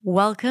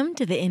Welcome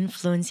to the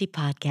Influency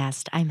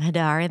Podcast. I'm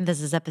Hadar, and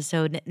this is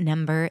episode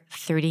number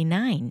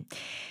 39.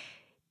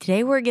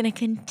 Today, we're going to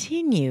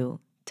continue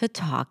to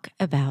talk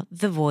about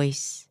the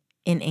voice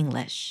in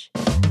English.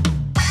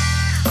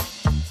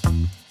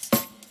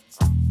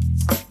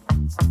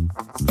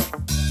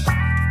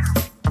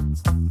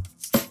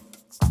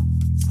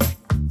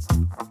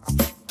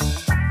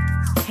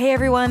 Hey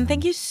everyone,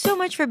 thank you so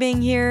much for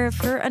being here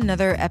for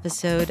another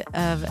episode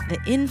of the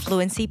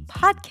Influency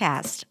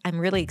Podcast. I'm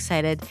really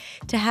excited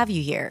to have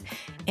you here.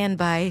 And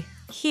by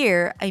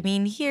here, I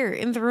mean here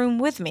in the room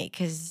with me,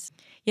 because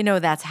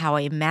that's how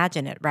I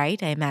imagine it,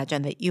 right? I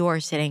imagine that you are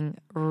sitting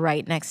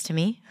right next to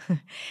me and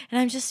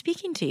I'm just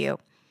speaking to you.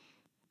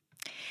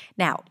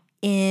 Now,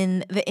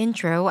 in the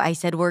intro, I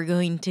said we're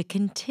going to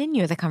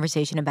continue the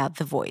conversation about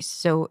the voice.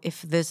 So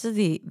if this is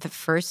the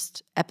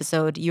first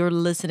episode you're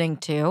listening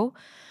to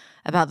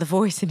about the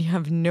voice and you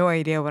have no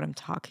idea what I'm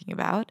talking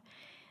about,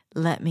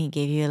 let me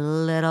give you a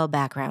little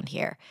background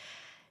here.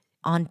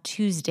 On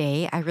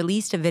Tuesday, I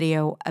released a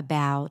video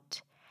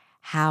about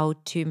how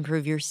to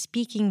improve your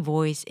speaking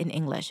voice in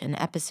English, an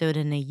episode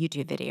in a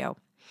YouTube video.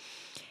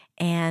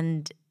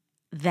 And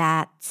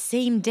that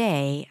same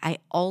day, I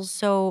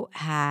also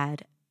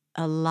had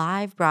a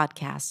live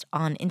broadcast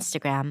on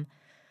Instagram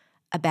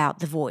about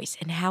the voice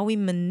and how we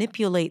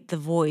manipulate the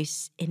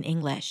voice in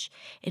English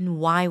and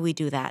why we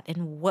do that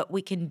and what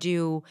we can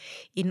do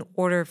in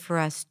order for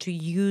us to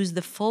use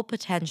the full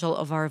potential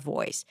of our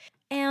voice.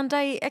 And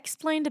I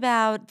explained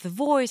about the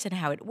voice and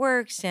how it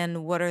works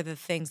and what are the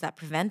things that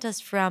prevent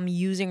us from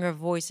using our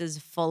voices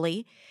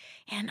fully.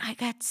 And I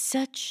got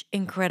such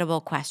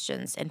incredible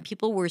questions, and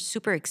people were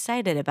super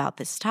excited about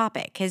this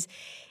topic because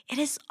it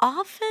is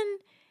often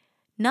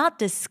not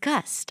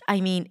discussed. I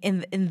mean,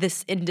 in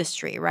this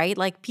industry, right?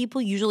 Like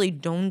people usually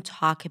don't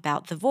talk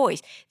about the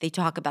voice. They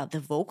talk about the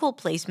vocal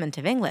placement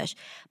of English,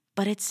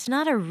 but it's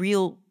not a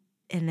real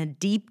and a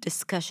deep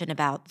discussion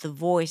about the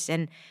voice.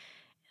 And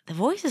the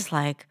voice is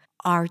like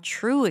our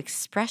true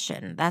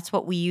expression. That's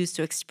what we use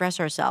to express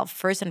ourselves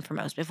first and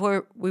foremost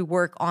before we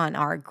work on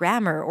our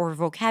grammar or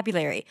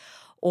vocabulary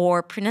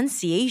or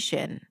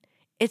pronunciation.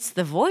 It's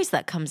the voice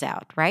that comes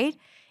out, right?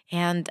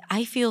 And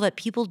I feel that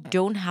people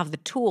don't have the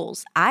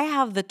tools. I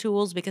have the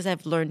tools because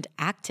I've learned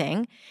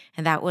acting,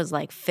 and that was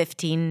like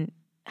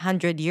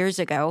 1,500 years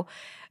ago.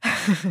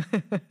 I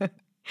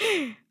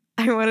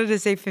wanted to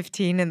say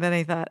 15, and then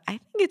I thought, I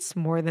think it's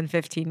more than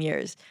 15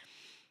 years.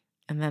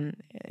 And then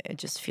it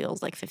just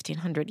feels like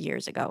 1,500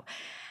 years ago.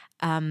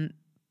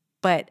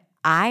 But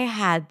I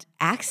had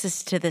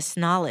access to this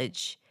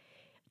knowledge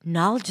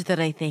that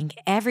I think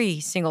every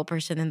single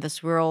person in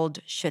this world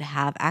should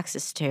have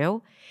access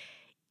to.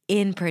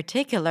 In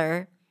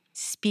particular,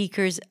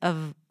 speakers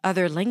of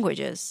other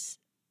languages,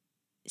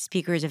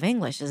 speakers of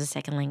English as a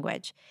second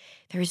language.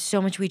 There is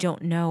so much we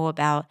don't know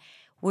about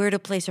where to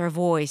place our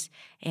voice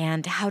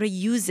and how to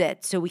use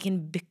it so we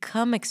can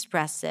become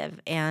expressive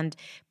and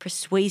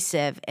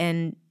persuasive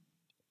and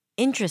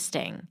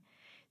interesting.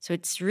 So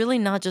it's really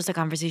not just a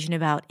conversation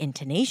about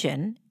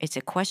intonation. It's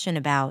a question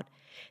about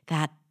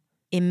that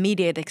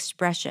immediate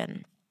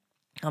expression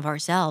of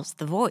ourselves,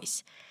 the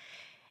voice.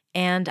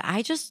 And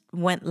I just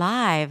went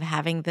live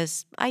having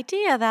this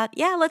idea that,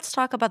 let's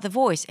talk about the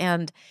voice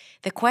and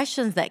the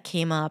questions that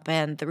came up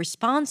and the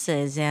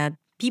responses. And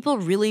people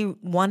really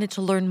wanted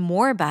to learn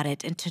more about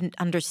it and to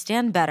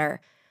understand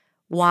better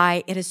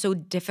why it is so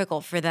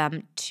difficult for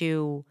them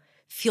to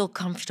feel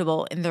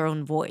comfortable in their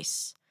own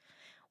voice.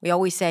 We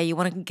always say you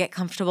want to get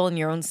comfortable in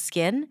your own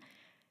skin.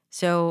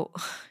 So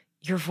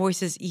your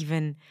voice is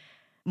even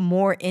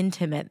more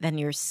intimate than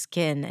your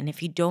skin. And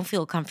if you don't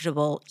feel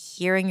comfortable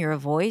hearing your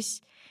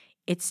voice,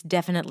 it's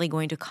definitely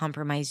going to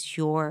compromise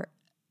your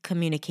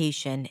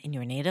communication in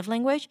your native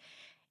language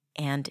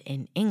and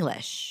in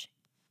English,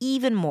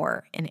 even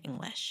more in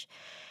English.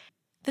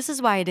 This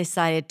is why I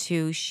decided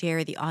to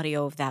share the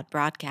audio of that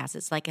broadcast.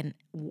 It's like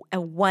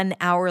a 1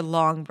 hour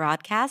long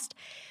broadcast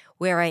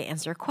where I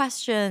answer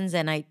questions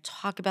and I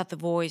talk about the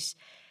voice,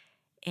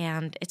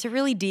 and it's a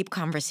really deep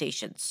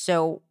conversation.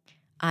 So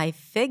I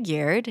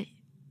figured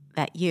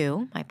that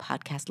you, my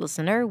podcast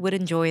listener, would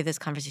enjoy this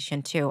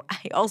conversation too.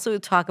 I also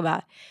talk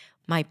about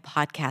my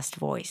podcast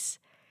voice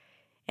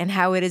and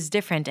how it is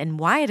different and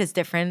why it is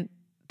different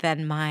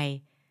than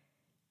my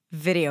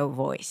video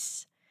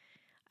voice.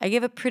 I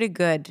give a pretty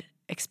good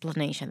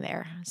explanation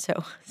there,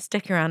 so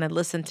stick around and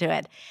listen to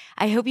it.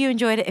 I hope you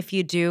enjoyed it. If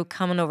you do,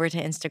 come on over to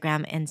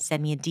Instagram and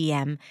send me a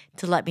DM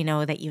to let me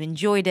know that you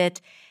enjoyed it.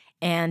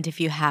 And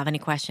if you have any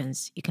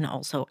questions, you can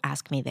also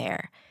ask me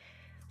there.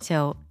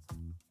 So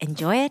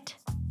enjoy it,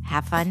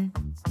 have fun,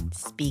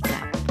 speak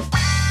up.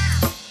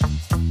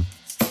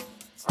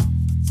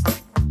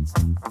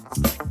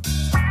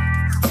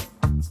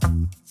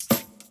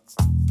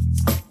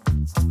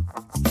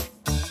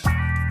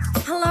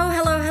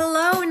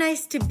 Hello.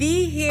 Nice to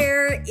be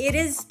here. It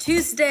is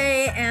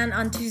Tuesday, and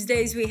on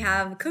Tuesdays we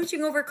have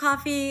coaching over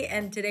coffee,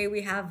 and today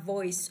we have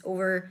voice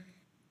over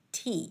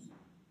tea.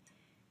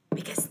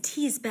 Because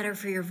tea is better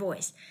for your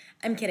voice.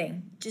 I'm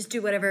kidding. Just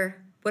do whatever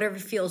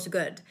feels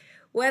good.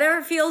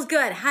 Whatever feels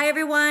good. Hi,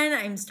 everyone.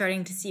 I'm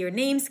starting to see your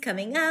names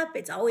coming up.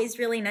 It's always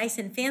really nice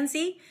and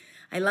fancy.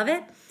 I love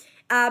it.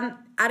 I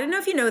don't know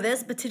if you know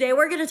this, but today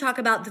we're going to talk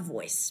about the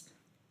voice.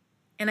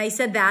 And I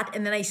said that,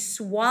 and then I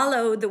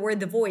swallowed the word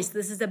the voice.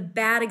 This is a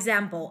bad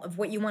example of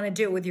what you want to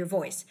do with your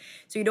voice.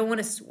 So you don't want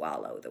to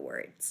swallow the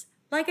words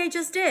like I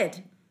just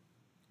did.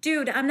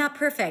 Dude, I'm not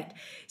perfect.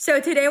 So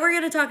today we're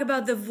going to talk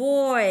about the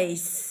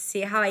voice.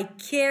 See how I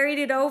carried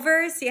it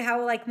over? See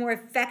how more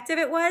effective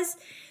it was?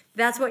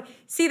 That's what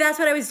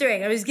I was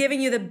doing. I was giving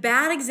you the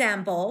bad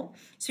example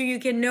so you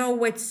can know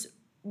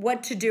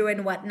what to do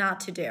and what not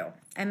to do.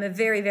 I'm a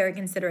very, very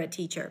considerate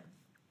teacher.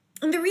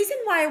 And the reason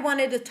why I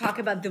wanted to talk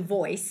about the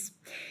voice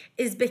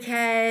is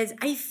because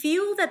I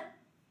feel that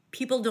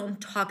people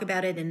don't talk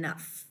about it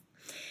enough.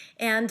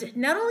 And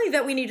not only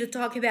that we need to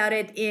talk about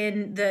it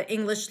in the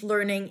English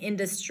learning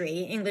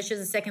industry, English as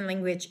a second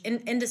language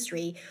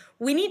industry,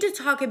 we need to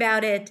talk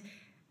about it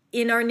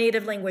in our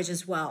native language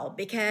as well,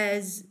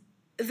 because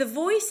the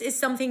voice is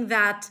something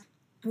that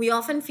we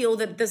often feel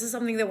that this is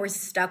something that we're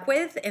stuck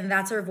with, and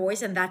that's our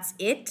voice, and that's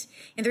it,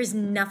 and there's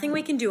nothing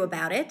we can do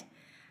about it.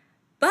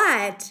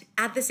 But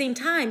at the same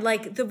time,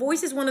 the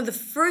voice is one of the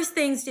first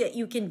things that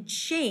you can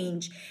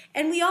change,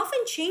 and we often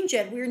change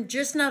it. We're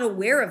just not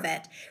aware of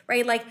it,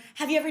 right?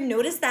 Have you ever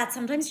noticed that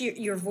sometimes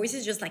your voice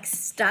is just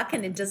stuck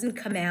and it doesn't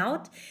come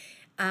out?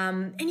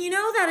 And you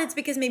know that it's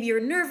because maybe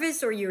you're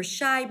nervous or you're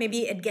shy.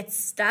 Maybe it gets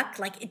stuck.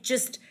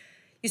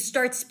 You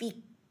start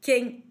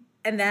speaking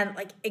and then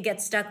it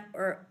gets stuck,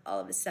 or all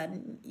of a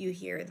sudden you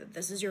hear that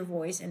this is your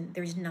voice and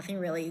there's nothing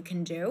really you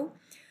can do.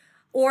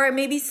 Or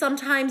maybe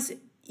sometimes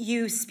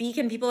you speak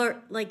and people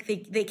are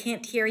they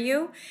can't hear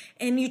you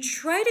and you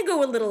try to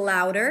go a little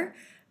louder,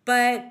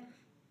 but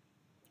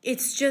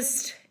it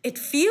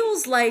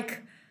feels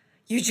like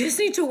you just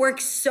need to work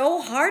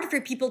so hard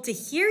for people to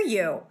hear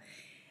you.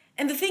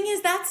 And the thing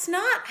is, that's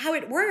not how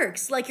it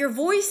works. Your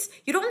voice,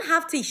 you don't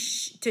have to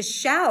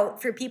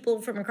shout for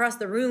people from across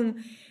the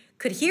room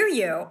could hear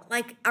you.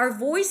 Our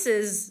voice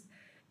is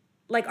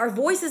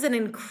an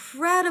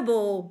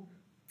incredible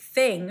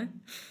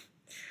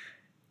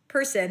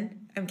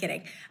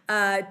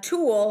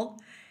tool.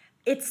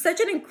 It's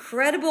such an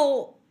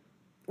incredible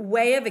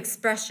way of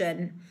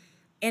expression,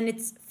 and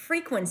it's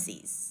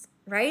frequencies,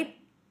 right?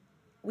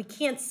 We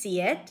can't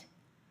see it.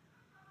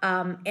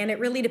 And it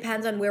really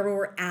depends on where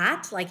we're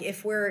at.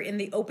 If we're in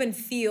the open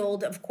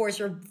field, of course,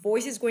 our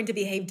voice is going to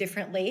behave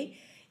differently.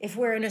 If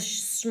we're in a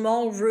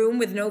small room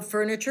with no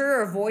furniture,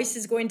 our voice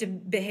is going to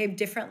behave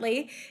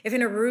differently. If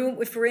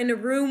we're in a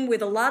room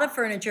with a lot of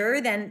furniture,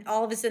 then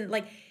all of a sudden,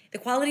 the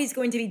quality is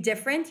going to be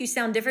different. You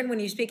sound different when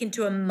you speak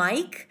into a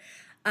mic.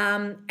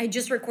 I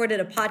just recorded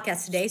a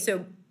podcast today,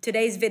 so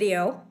today's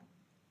video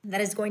that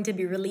is going to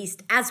be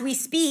released as we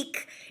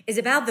speak is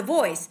about the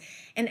voice.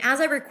 And as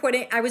I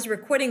was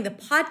recording the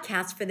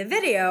podcast for the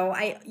video,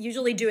 I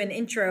usually do an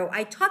intro.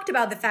 I talked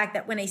about the fact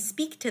that when I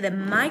speak to the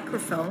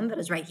microphone, that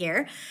is right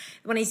here,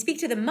 when I speak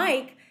to the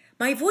mic,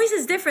 my voice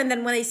is different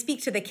than when I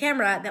speak to the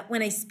camera, that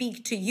when I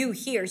speak to you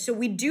here. So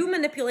we do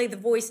manipulate the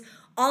voice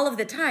all of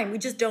the time. We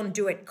just don't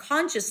do it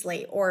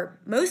consciously,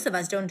 or most of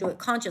us don't do it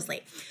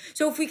consciously.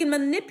 So if we can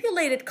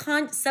manipulate it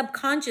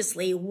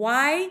subconsciously,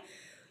 why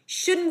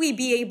shouldn't we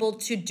be able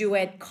to do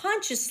it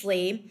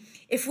consciously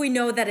if we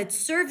know that it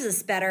serves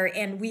us better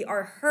and we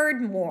are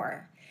heard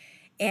more?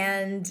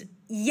 And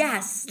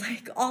yes,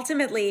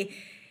 ultimately,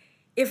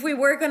 if we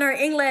work on our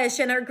English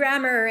and our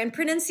grammar and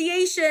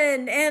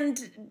pronunciation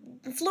and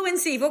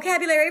fluency,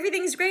 vocabulary,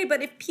 everything's great.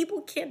 But if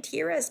people can't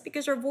hear us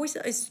because our voice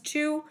is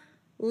too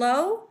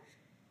low,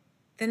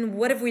 then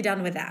what have we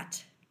done with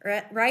that?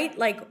 Right?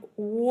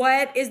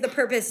 What is the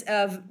purpose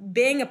of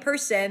being a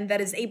person that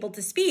is able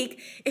to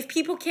speak if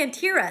people can't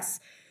hear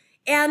us?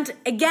 And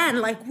again,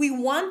 we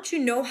want to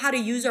know how to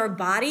use our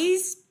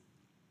bodies.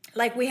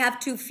 We have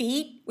 2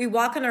 feet, we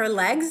walk on our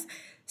legs.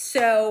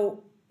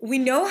 So we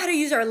know how to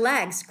use our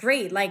legs.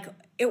 Great.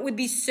 It would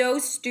be so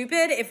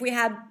stupid if we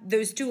had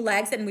those 2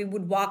 legs and we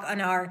would walk on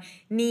our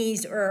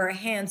knees or our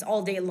hands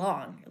all day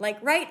long.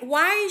 Right?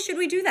 Why should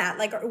we do that?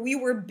 We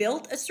were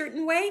built a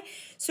certain way.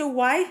 So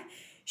why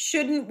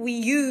shouldn't we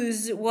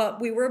use what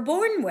we were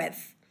born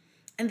with?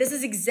 And this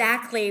is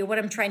exactly what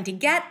I'm trying to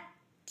get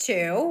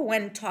to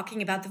when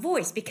talking about the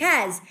voice,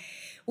 because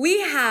we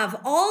have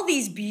all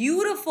these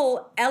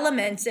beautiful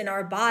elements in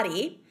our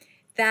body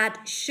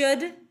that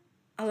should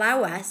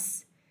allow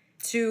us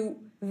to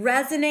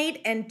resonate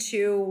and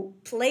to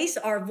place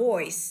our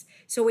voice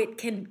so it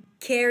can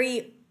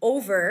carry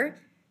over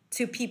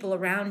to people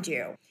around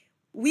you.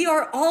 We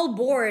are all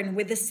born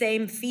with the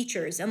same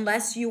features,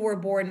 unless you were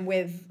born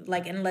with,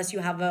 unless you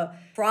have a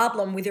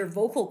problem with your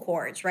vocal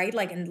cords, right?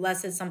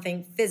 Unless it's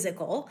something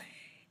physical,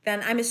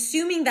 then I'm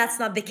assuming that's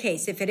not the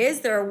case. If it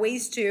is, there are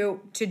ways to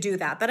do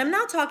that. But I'm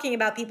not talking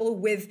about people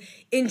with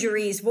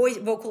injuries,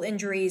 vocal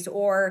injuries,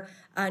 or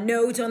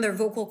nodes on their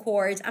vocal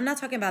cords. I'm not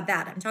talking about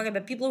that. I'm talking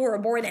about people who are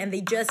born and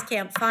they just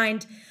can't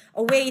find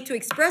a way to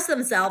express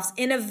themselves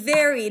in a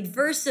varied,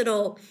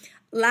 versatile,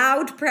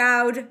 loud,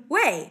 proud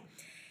way.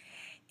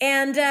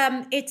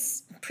 And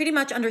it's pretty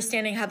much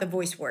understanding how the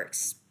voice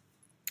works.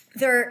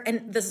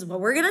 And this is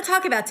what we're going to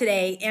talk about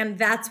today, and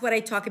that's what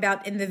I talk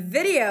about in the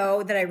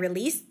video that I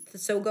released,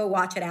 so go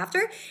watch it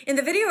after. In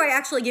the video, I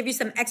actually give you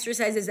some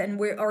exercises, and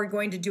we are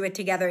going to do it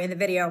together in the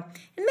video,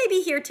 and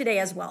maybe here today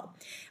as well.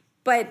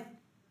 But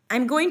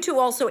I'm going to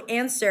also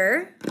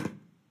answer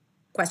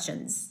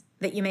questions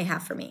that you may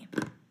have for me.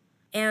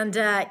 And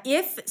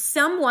if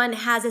someone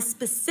has a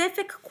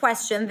specific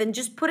question, then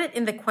just put it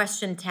in the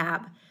question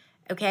tab,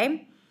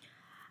 okay?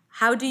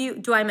 How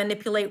do I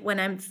manipulate when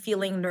I'm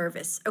feeling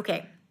nervous?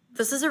 Okay.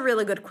 This is a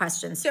really good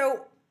question.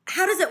 So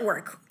how does it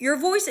work? Your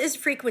voice is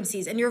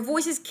frequencies, and your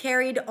voice is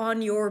carried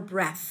on your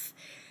breath.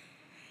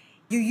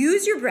 You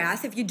use your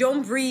breath. If you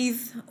don't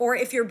breathe, or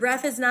if your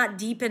breath is not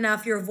deep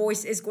enough, your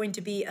voice is going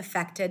to be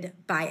affected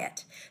by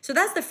it. So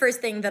that's the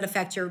first thing that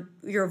affects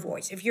your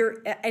voice.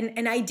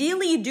 And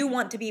ideally you do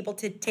want to be able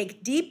to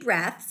take deep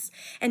breaths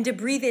and to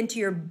breathe into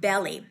your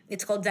belly.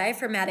 It's called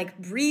diaphragmatic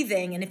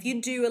breathing. And if you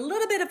do a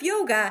little bit of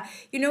yoga,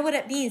 you know what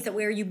it means, that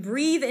where you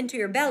breathe into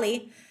your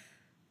belly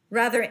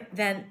rather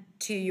than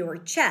to your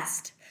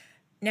chest.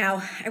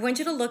 Now, I want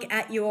you to look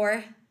at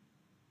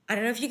I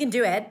don't know if you can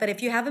do it, but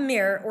if you have a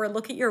mirror, or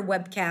look at your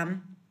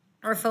webcam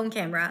or phone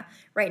camera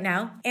right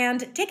now,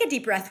 and take a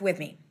deep breath with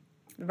me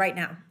right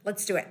now.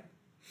 Let's do it.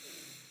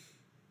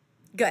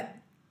 Good.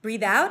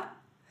 Breathe out.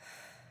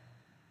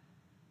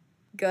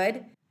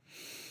 Good.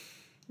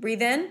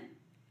 Breathe in.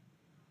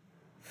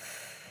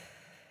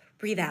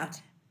 Breathe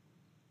out.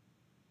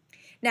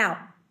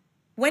 Now,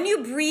 when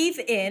you breathe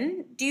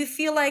in, do you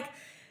feel like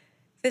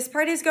this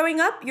part is going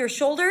up, your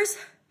shoulders?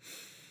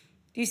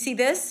 Do you see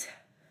this?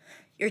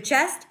 Your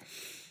chest?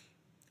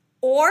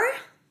 Or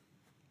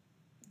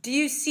do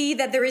you see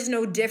that there is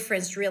no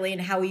difference really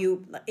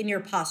in your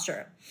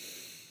posture?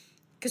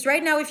 Because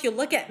right now, if you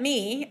look at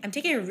me, I'm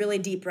taking a really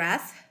deep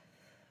breath,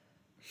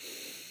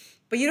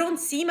 but you don't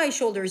see my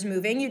shoulders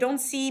moving. You don't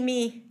see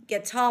me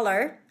get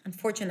taller,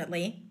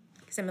 unfortunately,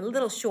 because I'm a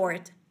little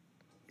short.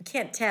 You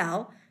can't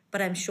tell,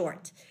 but I'm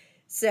short.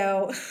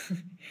 So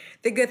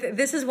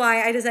this is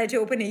why I decided to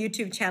open a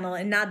YouTube channel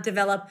and not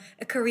develop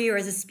a career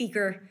as a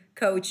speaker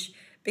coach,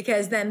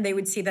 because then they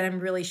would see that I'm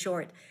really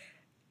short.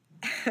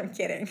 I'm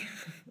kidding.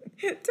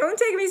 Don't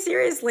take me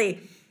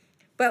seriously.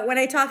 But when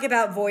I talk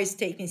about voice,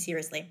 take me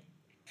seriously.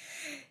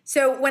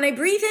 So when I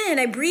breathe in,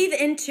 I breathe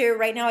into,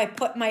 right now I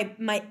put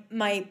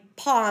my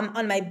palm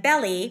on my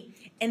belly,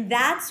 and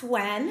that's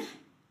when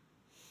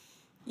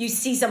you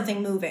see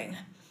something moving.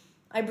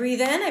 I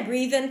breathe in, I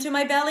breathe into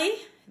my belly,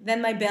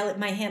 then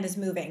my hand is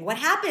moving. What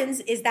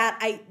happens is that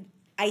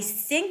I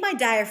sink my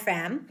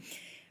diaphragm,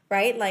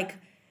 right? Like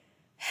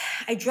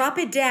I drop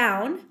it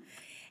down,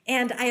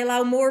 and I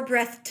allow more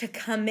breath to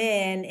come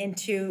in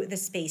into the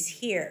space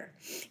here,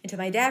 into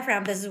my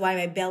diaphragm. This is why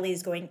my belly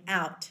is going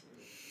out.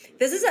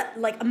 This is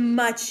a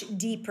much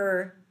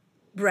deeper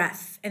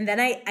breath. And then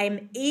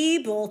I'm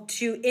able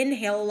to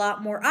inhale a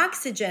lot more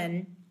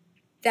oxygen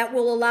that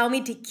will allow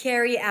me to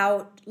carry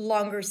out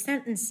longer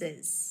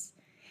sentences.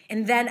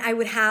 And then I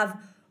would have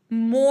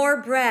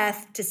more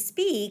breath to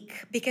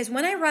speak, because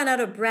when I run out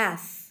of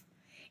breath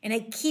and I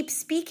keep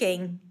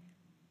speaking,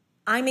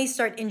 I may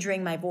start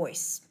injuring my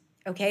voice.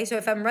 Okay, so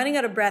if I'm running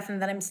out of breath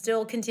and then I'm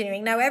still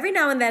continuing. Now, every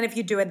now and then if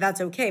you do it,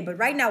 that's okay. But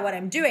right now what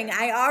I'm doing,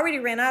 I already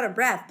ran out of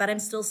breath, but I'm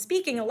still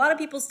speaking. A lot of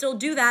people still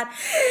do that.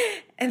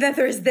 And then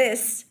there's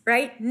this,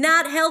 right?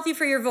 Not healthy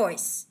for your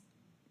voice.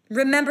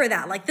 Remember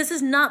that. Like, this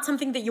is not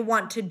something that you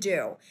want to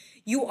do.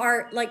 You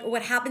are, like,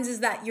 what happens is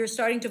that you're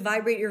starting to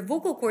vibrate your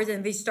vocal cords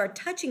and they start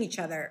touching each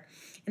other.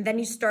 And then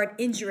you start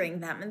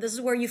injuring them. And this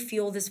is where you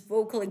feel this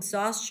vocal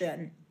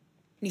exhaustion.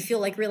 And you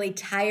feel like really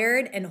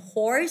tired and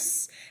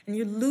hoarse, and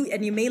you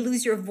may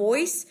lose your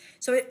voice.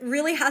 So it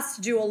really has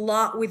to do a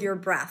lot with your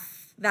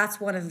breath. That's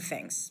one of the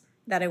things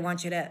that I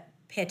want you to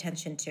pay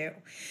attention to.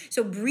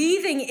 So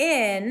breathing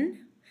in,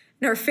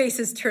 and our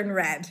faces turn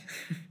red.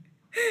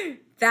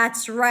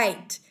 That's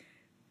right.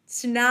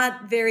 It's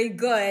not very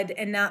good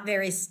and not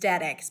very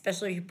aesthetic,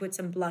 especially if you put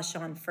some blush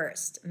on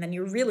first, and then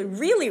you're really,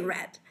 really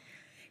red.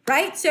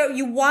 Right? So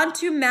you want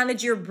to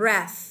manage your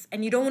breath,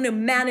 and you don't want to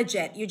manage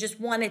it. You just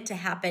want it to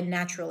happen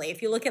naturally.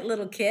 If you look at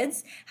little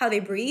kids, how they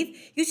breathe,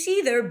 you see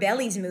their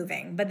bellies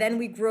moving. But then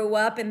we grow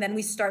up, and then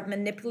we start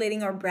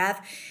manipulating our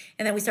breath,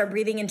 and then we start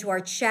breathing into our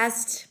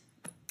chest.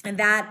 And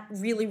that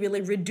really,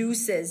 really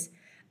reduces.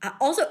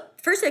 Also,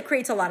 first, it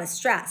creates a lot of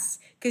stress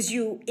because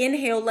you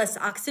inhale less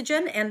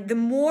oxygen. And the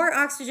more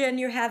oxygen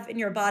you have in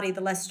your body,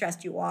 the less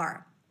stressed you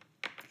are.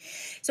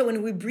 So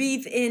when we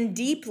breathe in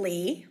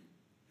deeply,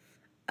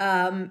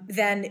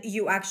 then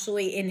you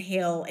actually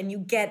inhale and you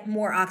get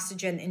more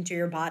oxygen into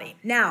your body.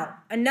 Now,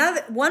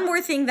 one more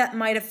thing that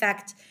might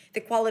affect the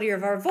quality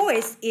of our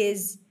voice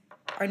is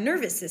our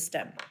nervous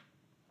system.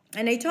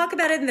 And I talk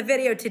about it in the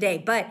video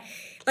today, but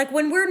like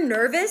when we're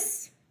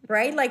nervous,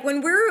 right? Like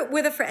when we're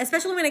with a friend,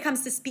 especially when it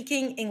comes to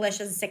speaking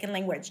English as a second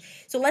language.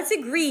 So let's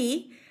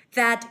agree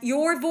that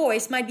your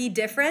voice might be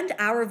different.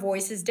 Our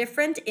voice is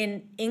different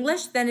in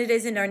English than it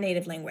is in our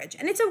native language.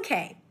 And it's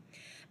okay.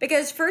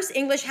 Because first,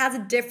 English has a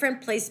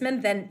different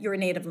placement than your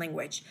native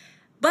language.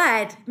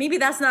 But maybe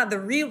that's not the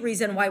real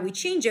reason why we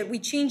change it. We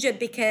change it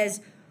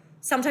because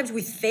sometimes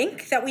we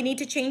think that we need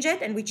to change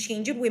it and we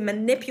change it, we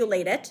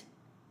manipulate it.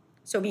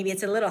 So maybe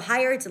it's a little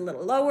higher, it's a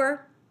little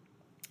lower.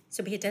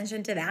 So pay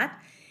attention to that.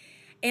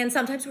 And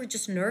sometimes we're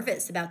just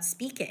nervous about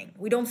speaking.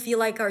 We don't feel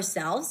like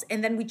ourselves,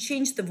 and then we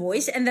change the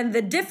voice, and then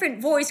the different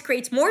voice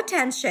creates more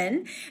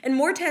tension, and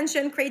more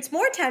tension creates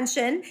more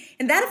tension,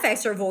 and that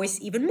affects our voice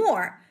even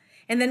more.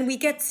 And then we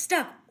get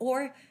stuck,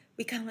 or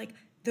we kind of like,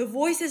 the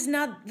voice is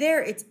not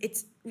there.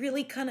 It's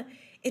really kind of,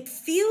 it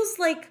feels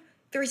like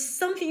there's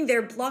something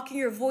there blocking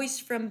your voice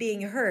from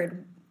being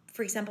heard.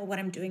 For example, what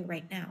I'm doing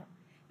right now.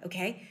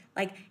 Okay,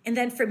 like, and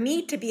then for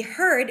me to be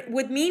heard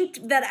would mean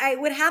that I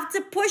would have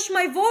to push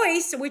my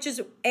voice, which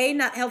is A,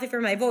 not healthy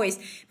for my voice,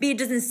 B, it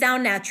doesn't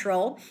sound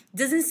natural,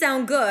 doesn't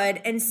sound good,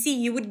 and C,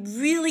 you would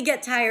really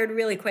get tired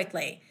really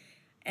quickly.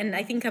 And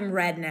I think I'm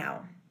red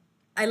now.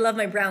 I love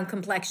my brown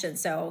complexion,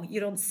 so you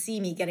don't see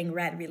me getting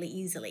red really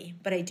easily,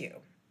 but I do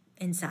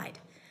inside.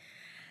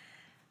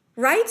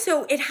 Right?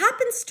 So it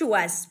happens to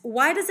us.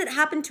 Why does it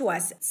happen to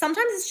us?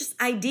 Sometimes it's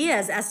just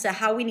ideas as to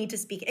how we need to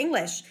speak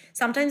English.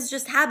 Sometimes it's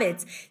just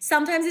habits.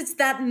 Sometimes it's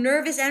that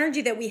nervous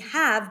energy that we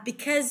have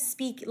because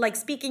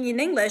speaking in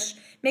English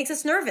makes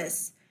us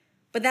nervous.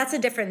 But that's a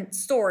different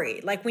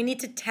story. Like, we need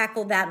to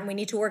tackle that, and we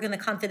need to work on the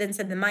confidence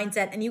and the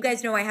mindset. And you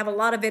guys know I have a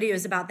lot of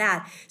videos about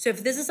that. So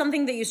if this is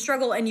something that you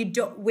struggle and you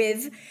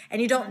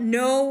don't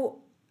know,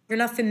 you're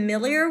not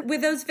familiar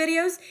with those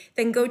videos,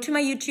 then go to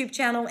my YouTube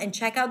channel and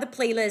check out the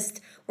playlist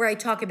where I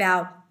talk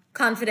about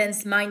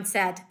confidence,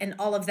 mindset, and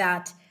all of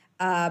that,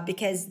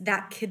 because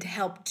that could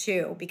help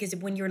too. Because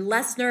when you're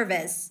less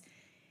nervous,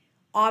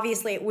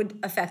 obviously it would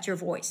affect your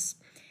voice.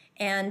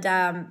 And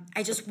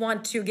I just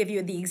want to give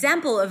you the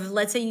example of,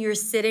 let's say you're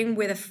sitting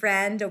with a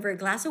friend over a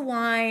glass of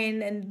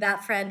wine, and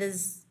that friend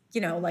is,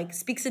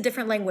 speaks a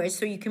different language,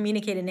 so you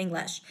communicate in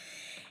English.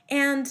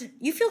 And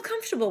you feel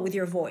comfortable with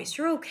your voice.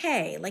 You're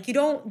okay. Like, you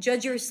don't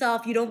judge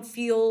yourself. You don't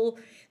feel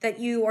that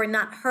you are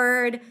not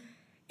heard.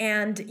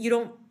 And you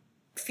don't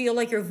feel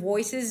like your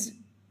voice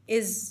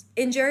is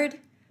injured.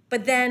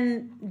 But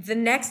then the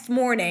next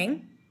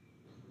morning,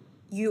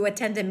 you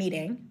attend a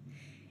meeting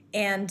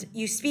and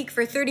you speak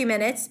for 30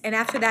 minutes. And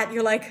after that,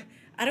 you're like,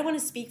 I don't want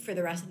to speak for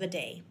the rest of the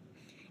day.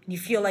 And you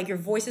feel like your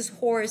voice is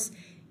hoarse.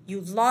 You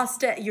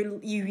lost it.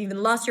 You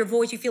even lost your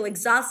voice. You feel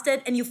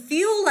exhausted, and you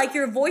feel like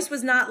your voice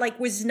was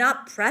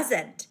not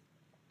present.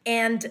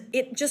 And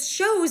it just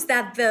shows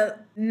that the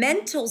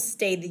mental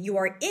state that you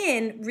are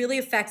in really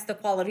affects the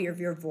quality of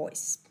your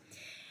voice.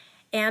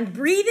 And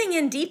breathing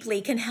in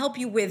deeply can help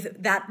you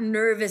with that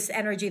nervous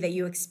energy that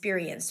you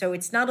experience. So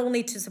it's not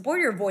only to support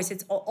your voice,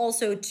 it's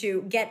also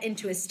to get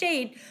into a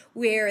state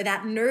where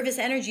that nervous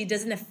energy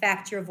doesn't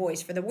affect your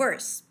voice for the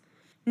worse.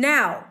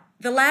 Now,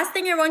 the last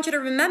thing I want you to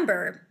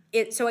remember,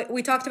 so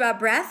we talked about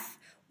breath,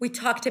 we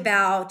talked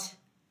about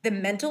the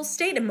mental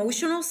state,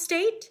 emotional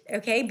state,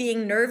 okay,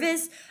 being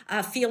nervous,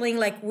 feeling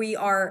like we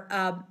are,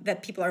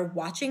 that people are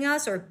watching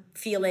us, or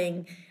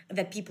feeling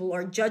that people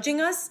are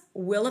judging us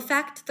will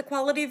affect the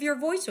quality of your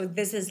voice. So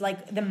this is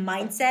like the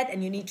mindset,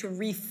 and you need to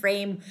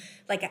reframe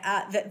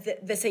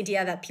this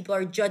idea that people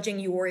are judging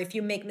you, or if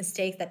you make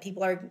mistakes that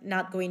people are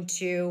not going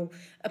to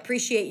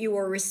appreciate you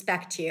or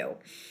respect you.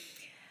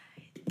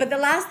 But the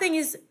last thing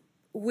is,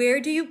 where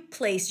do you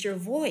place your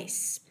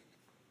voice?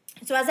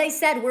 So as I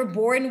said, we're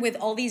born with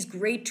all these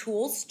great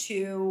tools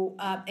to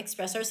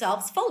express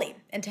ourselves fully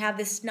and to have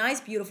this nice,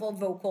 beautiful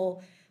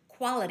vocal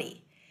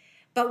quality.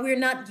 But we're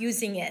not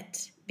using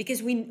it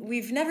because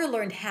we've never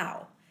learned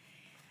how.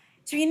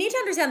 So you need to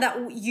understand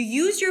that you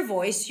use your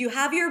voice, you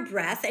have your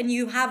breath, and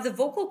you have the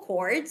vocal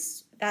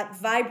cords that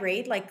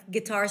vibrate like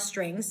guitar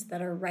strings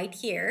that are right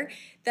here,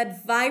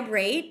 that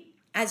vibrate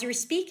as you're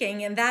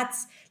speaking. And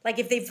that's like,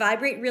 if they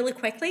vibrate really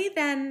quickly,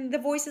 then the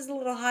voice is a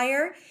little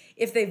higher.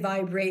 If they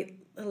vibrate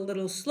a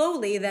little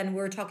slowly, then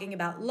we're talking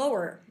about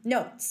lower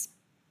notes.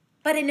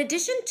 But in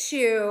addition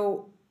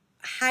to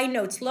high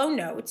notes, low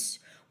notes,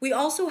 we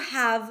also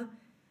have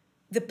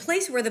the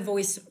place where the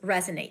voice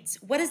resonates.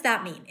 What does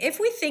that mean? If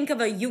we think of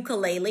a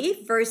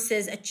ukulele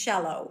versus a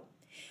cello,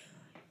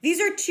 these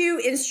are two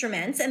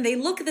instruments and they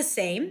look the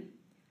same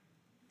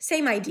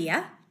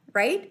idea,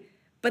 right?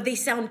 But they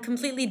sound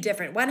completely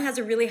different. One has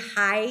a really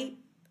high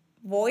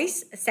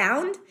voice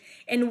sound,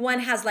 and one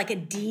has like a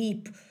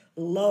deep,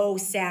 low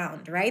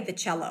sound, right? The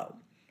cello.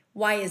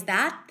 Why is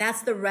that?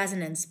 That's the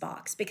resonance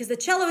box, because the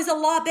cello is a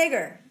lot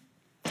bigger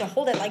to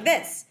hold it like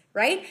this,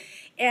 right?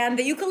 And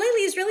the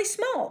ukulele is really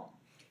small.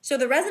 So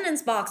the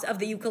resonance box of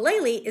the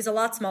ukulele is a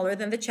lot smaller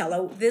than the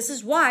cello. This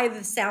is why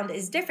the sound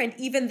is different,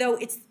 even though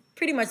it's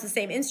pretty much the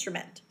same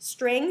instrument.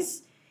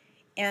 Strings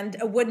and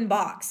a wooden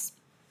box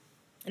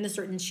in a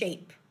certain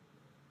shape.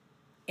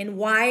 And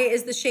why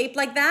is the shape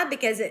like that?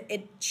 Because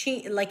it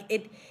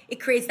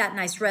creates that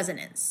nice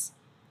resonance.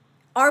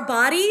 Our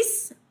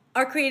bodies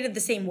are created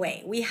the same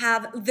way. We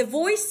have, the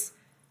voice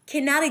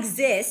cannot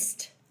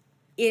exist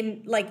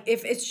in like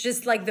if it's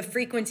just like the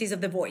frequencies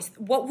of the voice.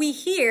 What we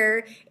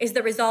hear is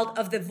the result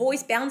of the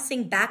voice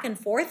bouncing back and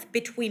forth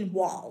between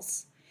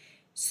walls.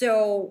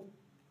 So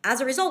as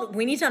a result,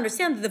 we need to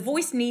understand that the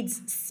voice needs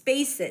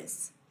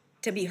spaces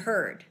to be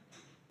heard,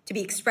 to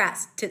be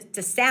expressed,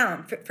 to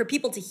sound, for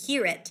people to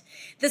hear it.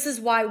 This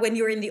is why when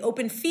you're in the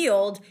open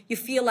field, you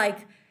feel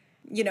like,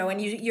 and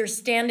you're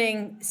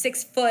standing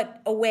 6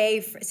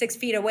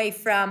 feet away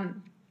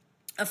from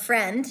a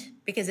friend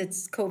because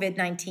it's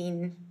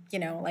COVID-19,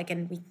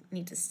 and we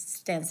need to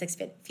stand 6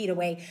 feet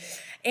away,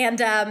 and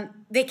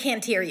they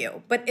can't hear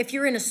you. But if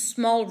you're in a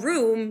small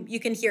room, you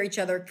can hear each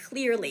other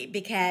clearly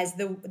because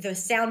the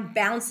sound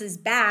bounces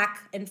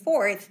back and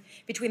forth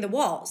between the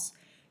walls.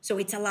 So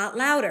it's a lot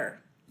louder.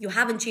 You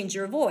haven't changed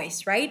your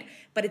voice, right?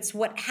 But it's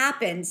what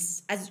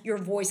happens as your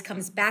voice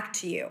comes back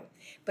to you.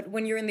 But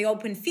when you're in the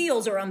open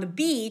fields or on the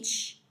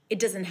beach, it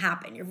doesn't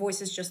happen. Your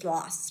voice is just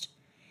lost.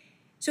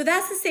 So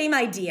that's the same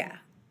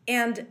idea.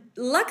 And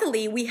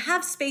luckily, we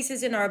have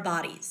spaces in our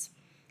bodies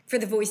for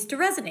the voice to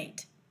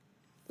resonate,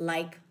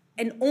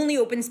 and only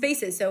open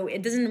spaces. So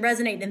it doesn't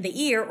resonate in the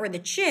ear or the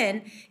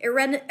chin. It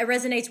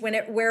resonates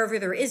wherever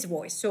there is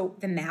voice. So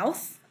the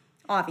mouth,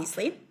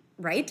 obviously,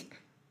 right?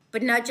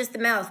 But not just the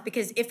mouth,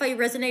 because if I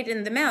resonate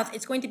in the mouth,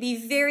 it's going to be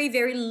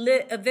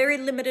a very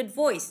limited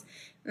voice.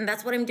 And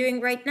that's what I'm doing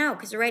right now,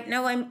 because right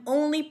now I'm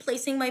only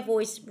placing my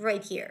voice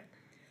right here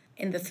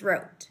in the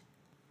throat.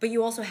 But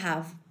you also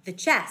have the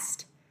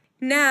chest.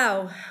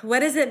 Now,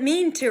 what does it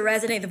mean to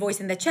resonate the voice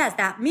in the chest?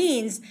 That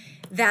means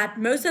that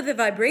most of the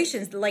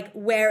vibrations, like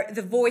where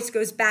the voice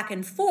goes back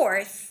and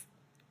forth,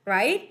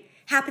 right,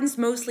 happens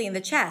mostly in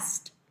the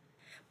chest.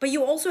 But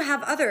you also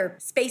have other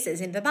spaces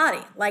in the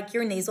body, like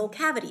your nasal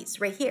cavities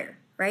right here,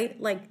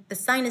 right? Like the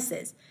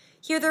sinuses.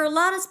 Here, there are a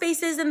lot of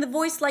spaces and the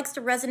voice likes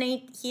to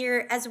resonate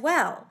here as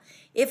well.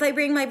 If I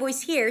bring my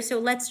voice here, so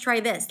let's try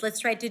this. Let's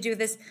try to do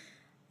this.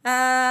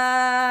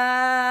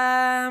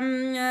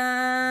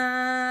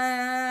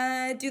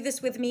 Do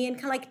this with me and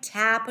kind of like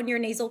tap on your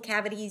nasal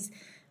cavities.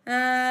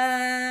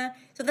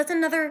 So that's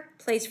another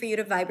place for you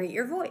to vibrate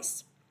your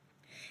voice.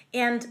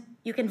 And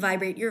you can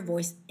vibrate your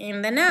voice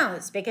in the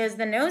nose because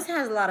the nose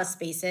has a lot of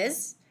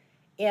spaces,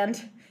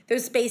 and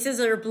those spaces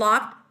are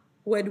blocked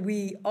when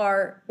we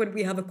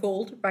have a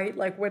cold, right?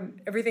 Like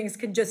when everything's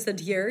congested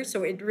here,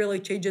 so it really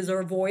changes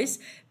our voice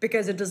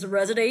because it doesn't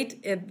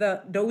resonate in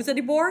the nose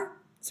anymore.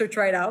 So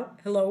try it out.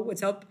 Hello,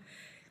 what's up?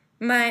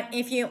 But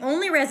if you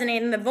only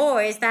resonate in the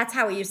voice, that's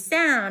how you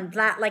sound.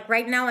 Like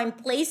right now, I'm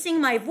placing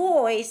my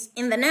voice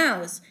in the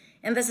nose,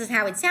 and this is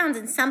how it sounds.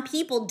 And some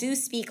people do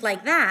speak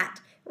like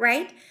that,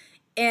 right?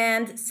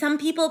 And some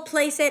people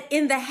place it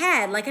in the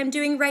head, like I'm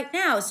doing right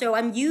now. So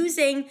I'm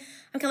kind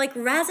of like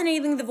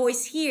resonating the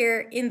voice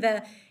here in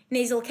the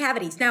nasal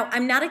cavities. Now,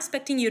 I'm not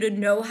expecting you to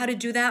know how to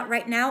do that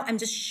right now. I'm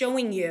just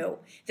showing you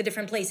the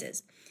different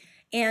places.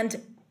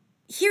 And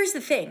here's the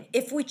thing.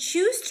 If we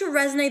choose to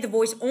resonate the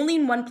voice only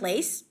in one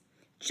place,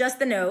 just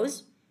the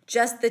nose,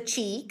 just the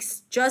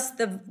cheeks, just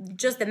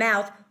the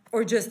mouth,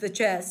 or just the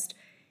chest,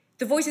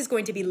 the voice is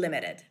going to be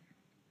limited,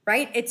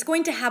 right? It's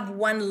going to have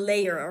one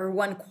layer or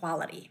one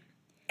quality.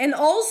 And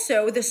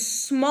also, the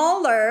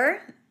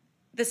smaller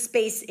the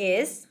space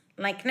is,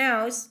 like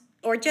nose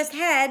or just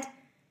head,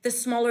 the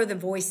smaller the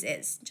voice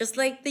is, just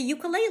like the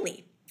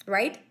ukulele,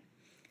 right?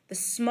 The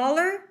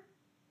smaller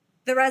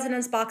the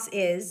resonance box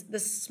is, the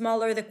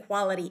smaller the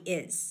quality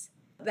is,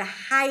 the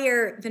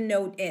higher the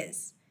note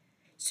is.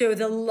 So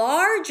the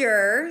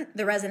larger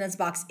the resonance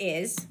box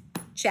is,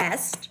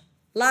 chest,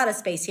 a lot of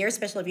space here,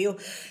 especially if you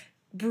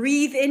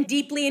breathe in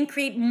deeply and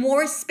create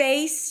more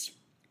space,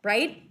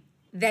 right?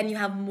 Then you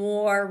have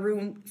more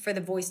room for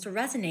the voice to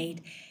resonate.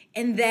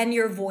 And then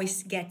your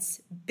voice gets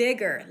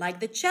bigger,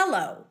 like the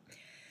cello.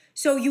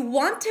 So you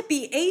want to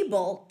be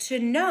able to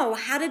know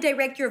how to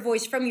direct your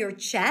voice from your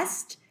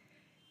chest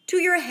to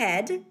your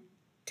head,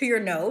 to your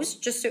nose,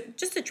 just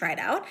to try it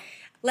out.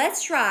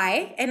 Let's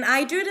try, and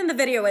I do it in the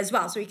video as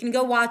well, so you can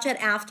go watch it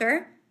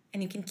after,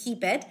 and you can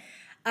keep it.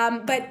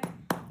 But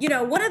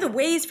one of the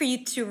ways for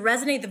you to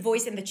resonate the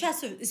voice in the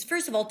chest is,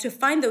 first of all, to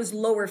find those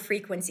lower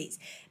frequencies,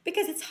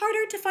 because it's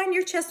harder to find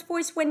your chest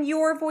voice when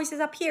your voice is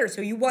up here.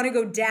 So you want to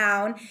go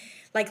down,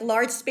 like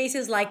large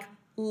spaces, like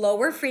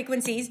lower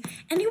frequencies,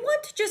 and you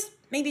want to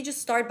maybe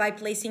start by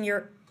placing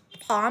your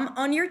palm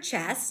on your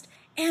chest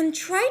and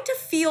try to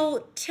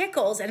feel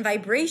tickles and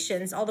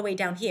vibrations all the way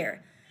down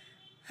here.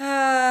 And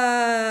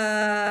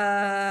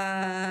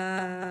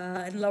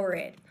lower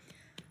it.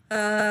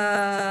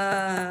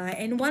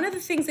 And one of the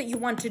things that you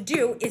want to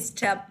do is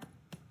to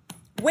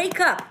wake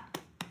up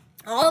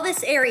all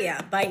this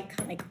area by kind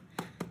of like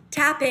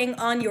tapping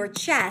on your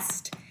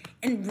chest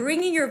and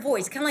bringing your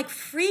voice, kind of like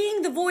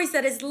freeing the voice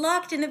that is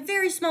locked in a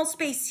very small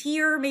space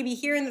here, maybe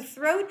here in the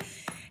throat,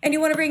 and you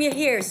want to bring it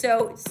here.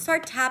 So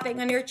start tapping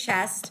on your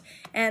chest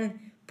and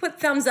put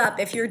thumbs up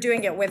if you're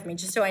doing it with me,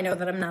 just so I know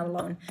that I'm not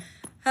alone.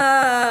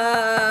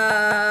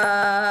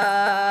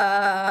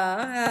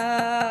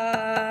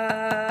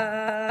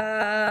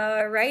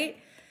 Right?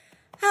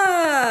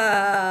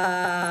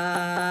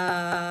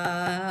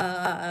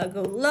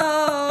 Go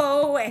low.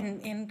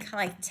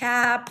 like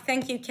tap.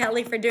 Thank you,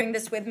 Kelly, for doing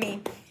this with me.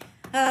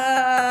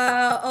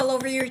 All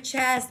over your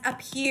chest,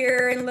 up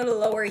here and a little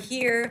lower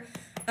here.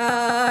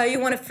 You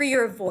want to free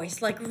your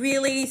voice, like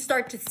really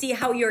start to see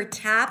how your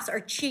taps are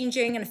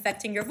changing and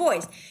affecting your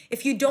voice.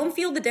 If you don't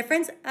feel the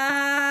difference,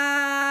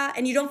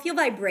 and you don't feel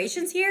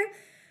vibrations here,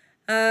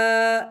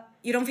 try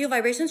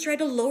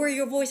to lower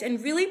your voice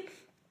and really,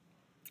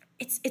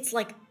 it's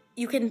like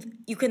you can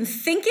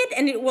think it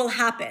and it will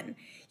happen.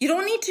 You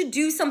don't need to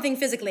do something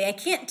physically. I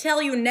can't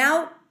tell you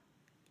now,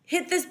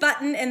 hit this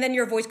button and then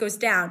your voice goes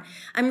down.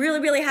 I'm really,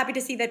 really happy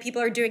to see that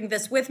people are doing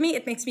this with me.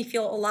 It makes me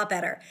feel a lot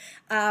better.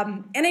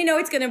 And I know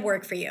it's gonna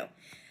work for you.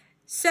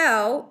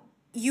 So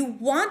you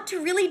want to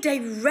really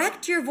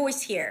direct your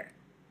voice here,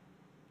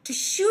 to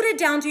shoot it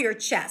down to your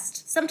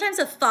chest. Sometimes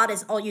a thought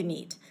is all you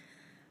need.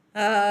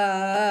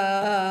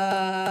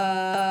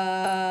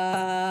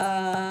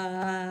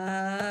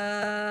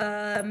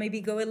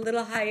 Maybe go a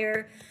little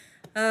higher.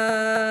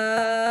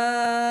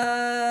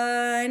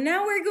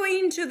 Now we're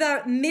going to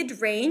the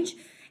mid-range.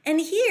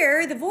 And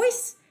here, the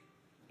voice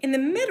in the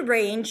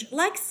mid-range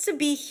likes to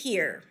be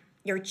here.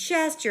 Your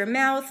chest, your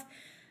mouth.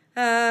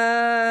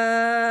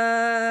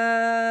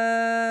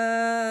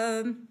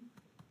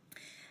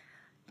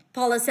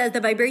 Paula says, the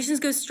vibrations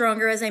go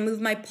stronger as I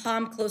move my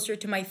palm closer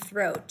to my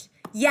throat.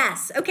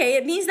 Yes, okay,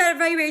 it means that it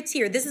vibrates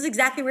here. This is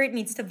exactly where it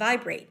needs to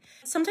vibrate.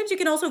 Sometimes you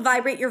can also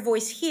vibrate your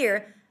voice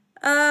here.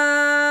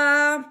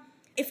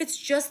 If it's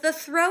just the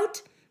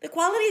throat, the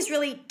quality is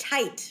really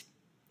tight.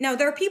 Now,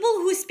 there are people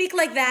who speak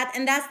like that,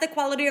 and that's the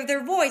quality of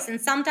their voice. And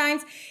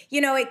sometimes,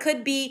 it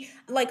could be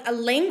like a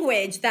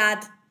language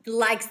that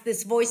likes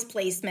this voice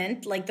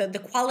placement, like the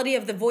quality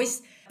of the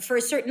voice for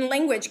a certain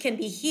language can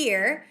be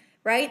here,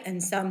 right?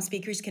 And some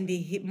speakers can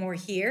be more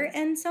here,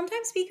 and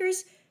sometimes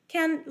speakers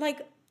can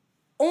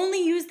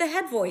only use the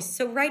head voice.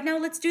 So right now,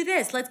 let's do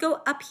this. Let's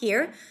go up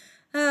here.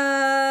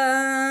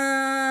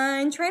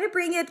 And try to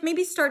bring it,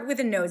 maybe start with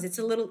the nose. It's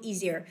a little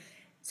easier.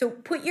 So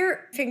put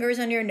your fingers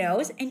on your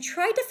nose and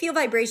try to feel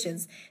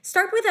vibrations.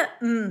 Start with a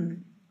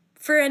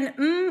For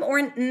an or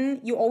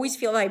an you always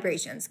feel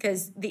vibrations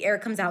because the air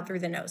comes out through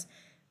the nose.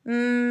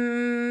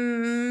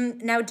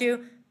 Now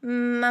do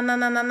and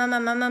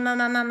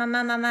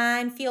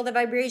feel the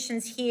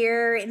vibrations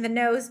here in the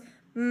nose.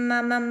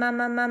 Mama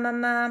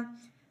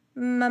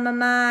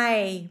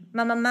my.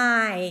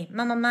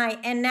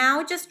 And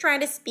now just try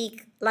to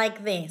speak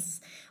like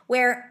this,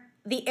 where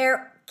the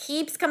air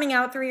keeps coming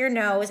out through your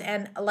nose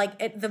and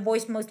the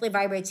voice mostly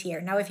vibrates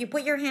here. Now, if you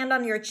put your hand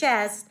on your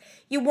chest,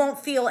 you won't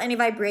feel any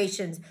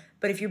vibrations.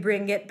 But if you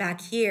bring it back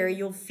here,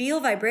 you'll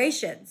feel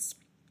vibrations.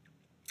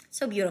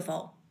 So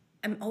beautiful.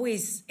 I'm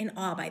always in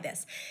awe by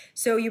this.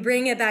 So you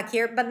bring it back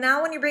here, but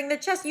now when you bring the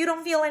chest, you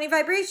don't feel any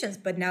vibrations.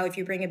 But now if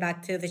you bring it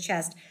back to the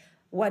chest,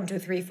 1, 2,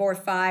 3, 4,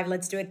 5.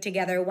 Let's do it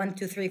together. 1,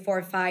 2, 3,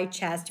 4, 5.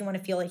 Chest. You want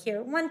to feel it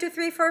here. 1, 2,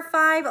 3, 4,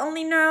 5.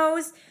 Only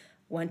nose.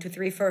 1, 2,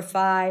 3, 4,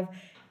 5.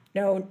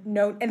 No.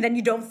 And then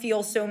you don't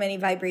feel so many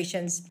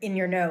vibrations in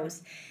your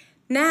nose.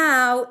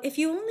 Now, if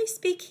you only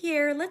speak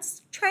here,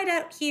 let's try it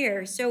out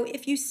here. So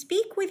if you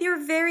speak with your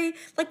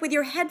with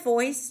your head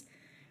voice,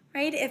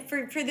 right? If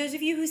for those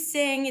of you who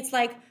sing, it's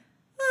like,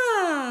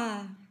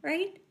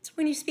 right? It's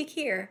when you speak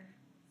here.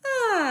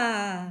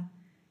 Hi,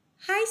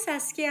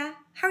 Saskia.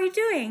 How are you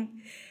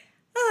doing?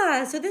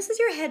 So this is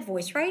your head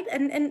voice, right?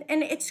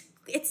 And it's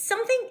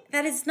something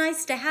that is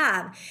nice to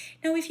have.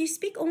 Now, if you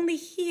speak only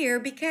here,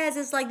 because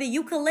it's like the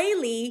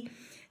ukulele,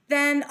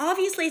 then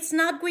obviously it's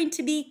not going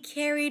to be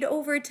carried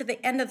over to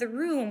the end of the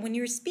room when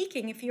you're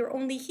speaking if you're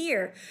only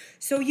here.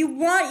 So you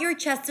want your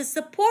chest to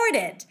support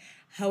it.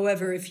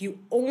 However, if you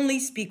only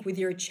speak with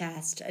your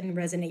chest and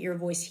resonate your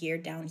voice here,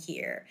 down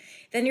here,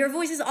 then your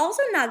voice is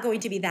also not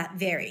going to be that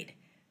varied.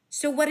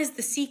 So what is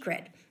the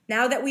secret?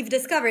 Now that we've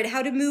discovered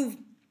how to move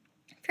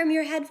from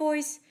your head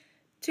voice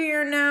to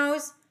your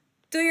nose,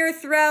 to your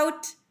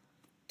throat,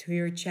 to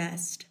your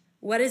chest,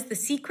 what is the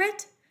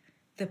secret?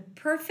 The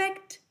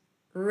perfect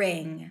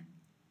ring.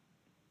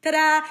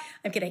 Ta-da!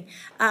 I'm kidding.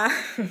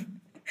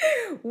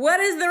 What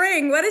is the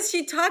ring? What is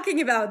she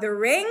talking about? The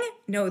ring?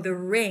 No, the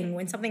ring.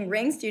 When something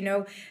rings, do you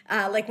know,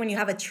 like when you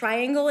have a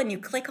triangle and you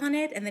click on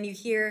it and then you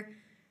hear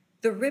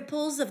the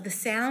ripples of the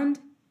sound?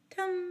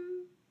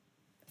 Tum.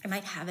 I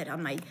might have it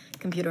on my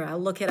computer. I'll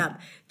look it up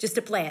just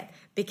to play it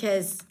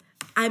because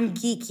I'm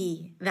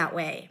geeky that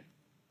way.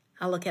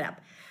 I'll look it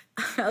up.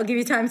 I'll give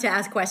you time to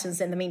ask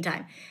questions in the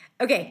meantime.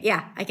 Okay,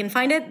 yeah, I can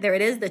find it. There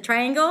it is, the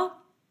triangle.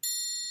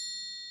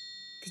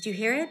 Did you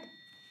hear it?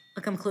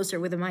 I'll come closer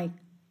with the mic.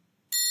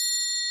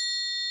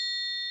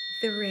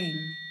 The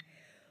ring,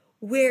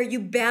 where you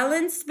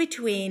balance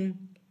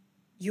between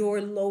your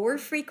lower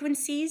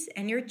frequencies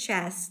and your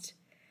chest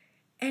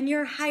and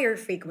your higher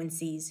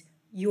frequencies,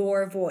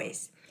 your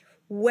voice.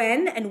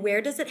 When and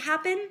where does it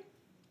happen?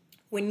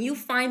 When you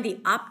find the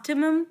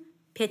optimum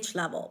pitch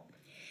level.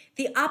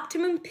 The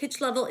optimum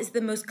pitch level is the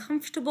most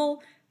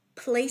comfortable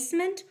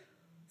placement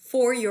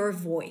for your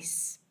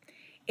voice.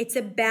 It's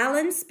a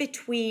balance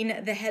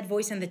between the head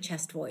voice and the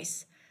chest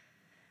voice.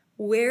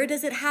 Where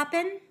does it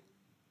happen?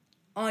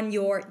 On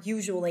your,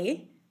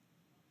 usually,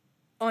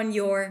 on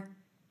your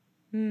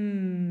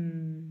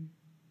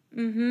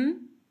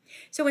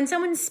So when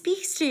someone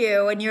speaks to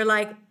you and you're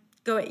like,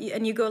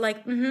 you go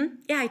like,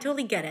 yeah, I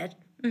totally get it.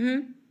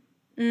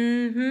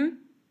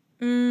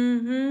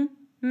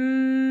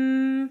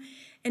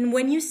 And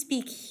when you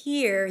speak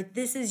here,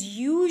 this is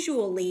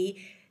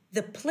usually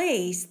the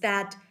place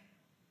that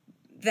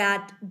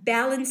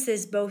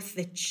balances both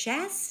the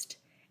chest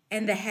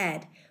and the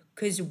head.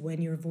 Because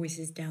when your voice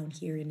is down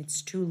here and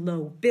it's too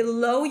low,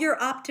 below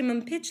your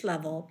optimum pitch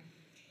level,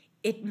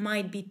 it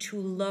might be too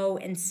low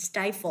and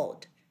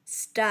stifled,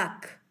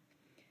 stuck.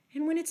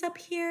 And when it's up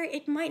here,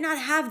 it might not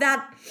have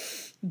that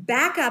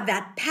backup,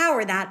 that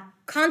power, that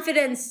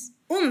confidence,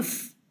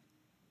 oomph.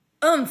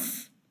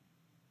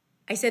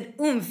 I said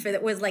oomph,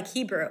 that was like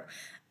Hebrew.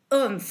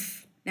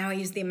 Oomph. Now I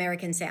use the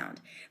American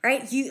sound,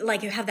 right? You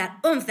have that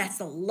oomph, that's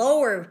the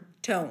lower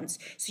tones.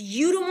 So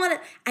you don't want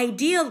to,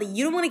 ideally,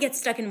 you don't want to get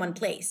stuck in one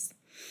place.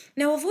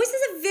 Now, a voice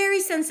is a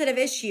very sensitive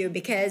issue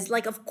because,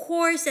 of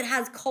course, it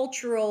has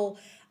cultural,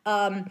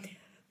 the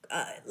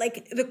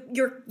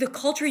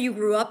culture you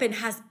grew up in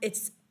has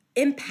its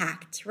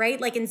impact, right?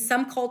 Like in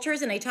some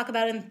cultures, and I talk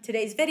about it in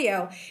today's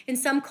video, in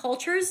some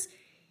cultures,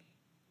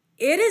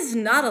 it is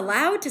not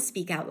allowed to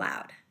speak out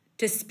loud,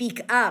 to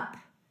speak up,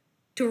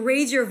 to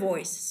raise your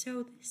voice.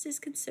 So this is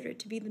considered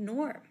to be the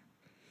norm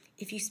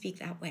if you speak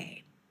that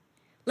way.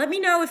 Let me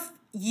know if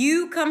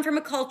you come from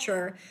a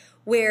culture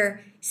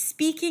where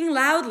speaking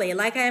loudly,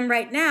 like I am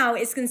right now,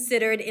 is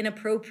considered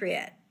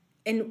inappropriate.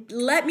 And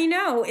let me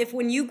know if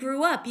when you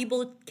grew up,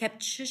 people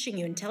kept shushing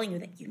you and telling you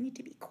that you need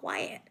to be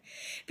quiet.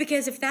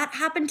 Because if that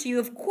happened to you,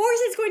 of course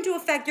it's going to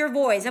affect your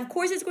voice. Of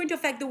course it's going to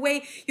affect the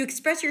way you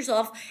express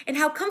yourself and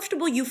how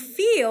comfortable you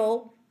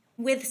feel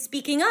with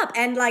speaking up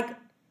and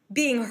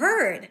being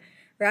heard,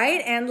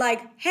 right? And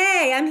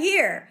hey, I'm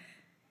here.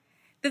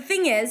 The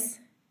thing is,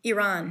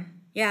 Iran,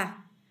 yeah.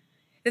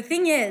 The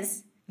thing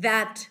is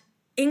that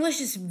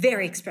English is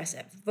very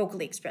expressive,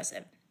 vocally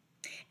expressive.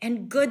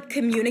 And good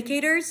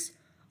communicators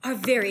are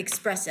very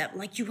expressive.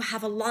 You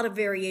have a lot of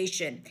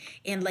variation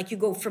and you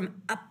go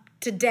from up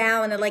to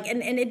down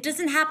and it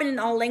doesn't happen in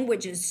all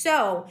languages.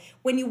 So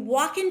when you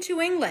walk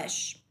into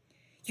English,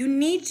 you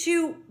need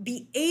to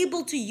be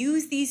able to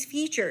use these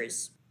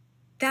features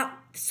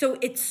so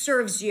it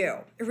serves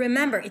you.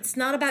 Remember, it's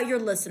not about your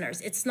listeners.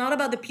 It's not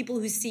about the people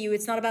who see you.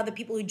 It's not about the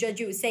people who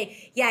judge you who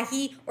say, yeah,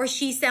 he or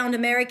she sound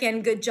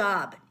American, good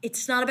job.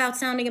 It's not about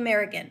sounding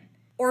American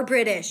or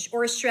British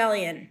or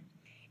Australian.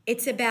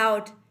 It's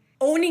about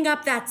owning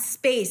up that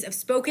space of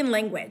spoken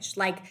language,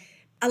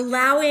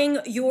 allowing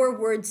your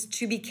words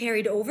to be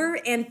carried over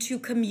and to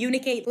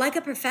communicate like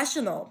a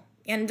professional.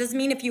 And it doesn't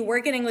mean if you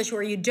work in English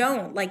or you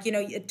don't,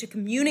 to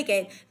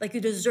communicate like you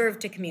deserve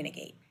to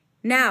communicate.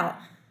 Now,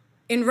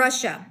 in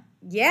Russia,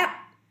 yeah.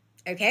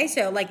 Okay,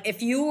 so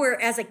if you were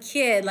as a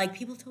kid,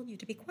 people told you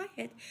to be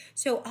quiet.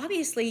 So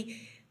obviously,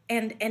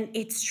 and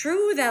it's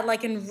true that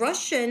in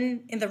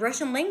the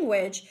Russian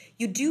language,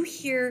 you do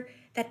hear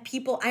that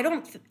people,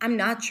 I'm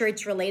not sure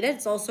it's related.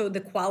 It's also the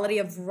quality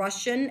of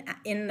Russian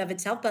in and of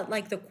itself, but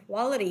the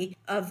quality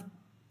of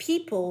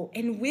people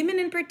and women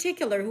in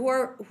particular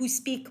who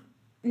speak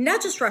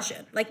not just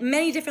Russian,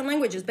 many different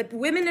languages, but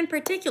women in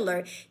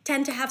particular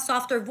tend to have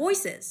softer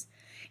voices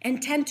and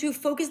tend to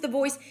focus the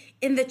voice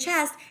in the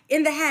chest,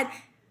 in the head,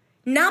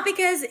 not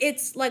because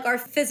it's our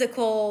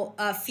physical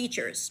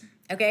features,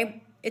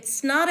 okay?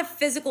 It's not a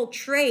physical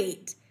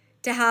trait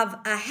to have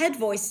a head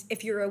voice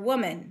if you're a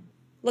woman.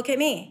 Look at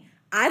me.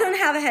 I don't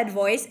have a head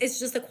voice. It's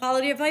just the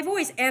quality of my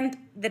voice and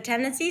the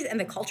tendencies and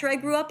the culture I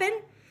grew up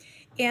in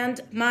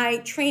and my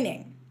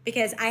training,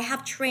 because I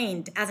have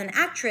trained as an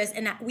actress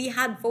and we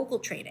had vocal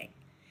training,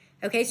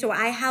 okay? So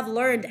I have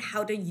learned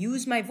how to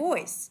use my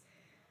voice.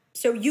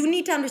 So you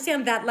need to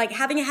understand that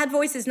having a head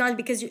voice is not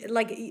because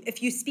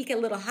if you speak a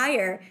little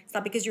higher, it's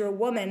not because you're a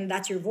woman,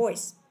 that's your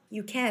voice.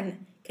 You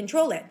can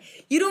control it.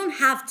 You don't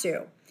have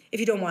to if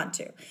you don't want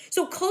to.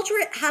 So culture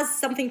has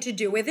something to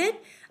do with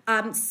it.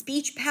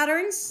 Speech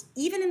patterns,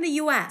 even in the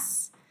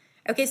US.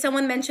 Okay,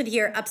 someone mentioned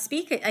here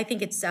upspeak. I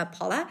think it's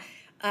Paula.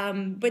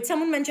 But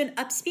someone mentioned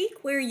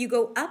upspeak where you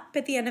go up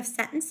at the end of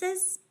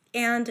sentences.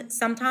 And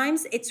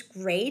sometimes it's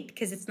great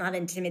because it's not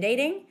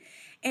intimidating.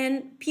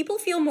 And people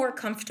feel more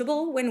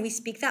comfortable when we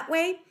speak that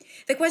way.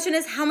 The question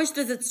is, how much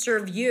does it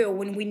serve you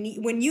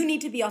when you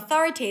need to be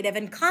authoritative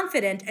and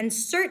confident and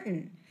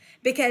certain?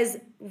 Because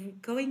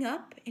going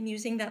up and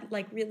using that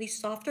really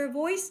softer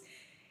voice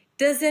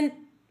doesn't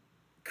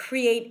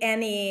create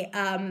any,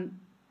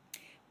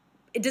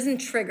 it doesn't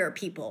trigger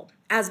people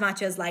as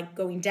much as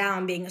going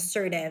down, being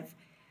assertive.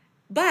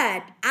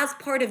 But as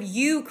part of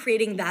you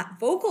creating that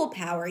vocal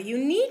power, you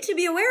need to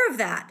be aware of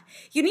that.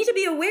 You need to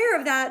be aware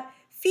of that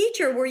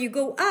feature where you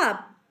go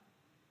up,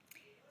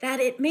 that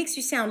it makes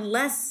you sound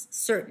less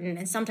certain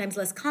and sometimes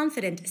less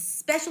confident,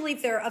 especially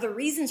if there are other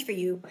reasons for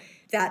you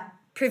that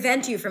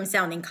prevent you from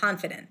sounding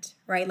confident,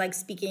 right? Like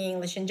speaking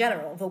English in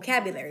general,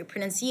 vocabulary,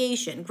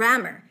 pronunciation,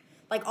 grammar,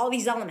 all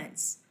these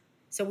elements.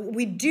 So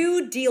we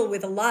do deal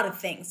with a lot of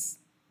things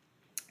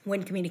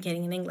when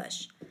communicating in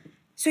English.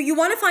 So you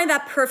want to find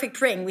that perfect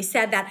ring. We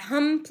said that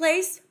hum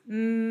place.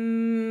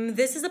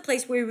 This is a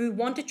place where we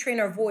want to train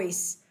our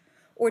voice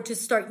or to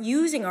start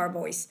using our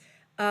voice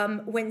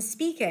when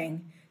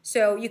speaking.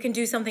 So you can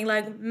do something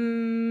like,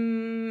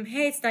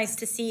 hey, it's nice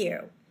to see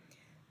you.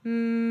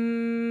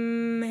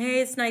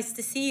 Hey, it's nice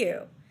to see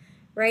you,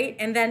 right?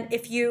 And then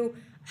if you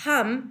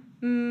hum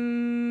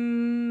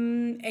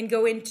and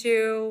go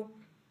into,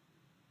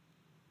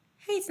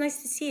 hey, it's nice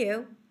to see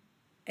you,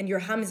 and your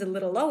hum is a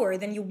little lower,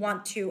 then you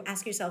want to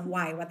ask yourself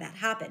why, what that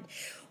happened.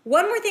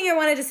 One more thing I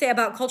wanted to say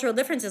about cultural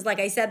differences, like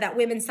I said, that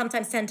women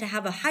sometimes tend to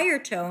have a higher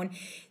tone.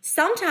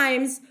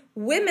 Sometimes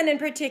women in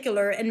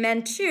particular, and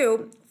men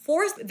too,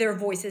 force their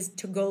voices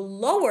to go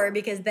lower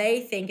because they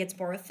think it's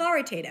more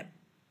authoritative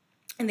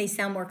and they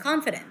sound more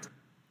confident.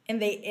 And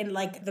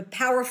like the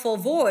powerful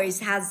voice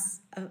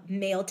has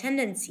male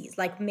tendencies,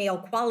 like male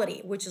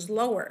quality, which is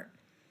lower.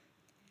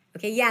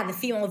 Okay, yeah, the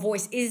female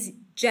voice is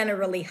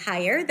generally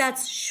higher.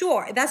 That's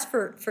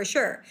for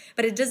sure.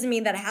 But it doesn't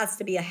mean that it has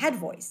to be a head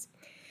voice.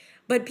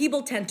 But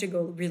people tend to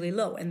go really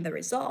low. And the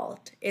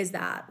result is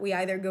that we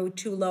either go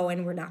too low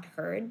and we're not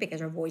heard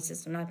because our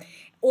voices are not,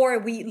 or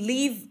we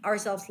leave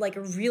ourselves like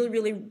a really,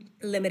 really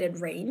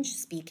limited range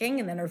speaking,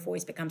 and then our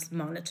voice becomes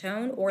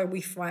monotone, or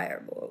we fry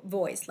our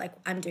voice like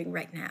I'm doing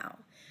right now.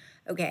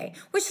 Okay,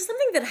 which is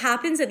something that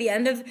happens at the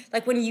end of,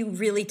 like when you're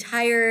really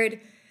tired.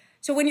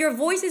 So when your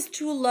voice is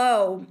too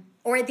low,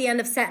 or at the end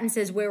of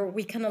sentences where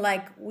we kind of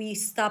like, we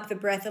stop the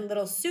breath a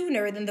little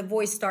sooner, then the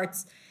voice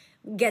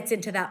gets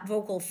into that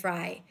vocal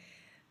fry.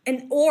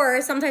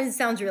 Or sometimes it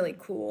sounds really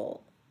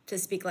cool to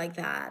speak like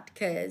that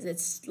because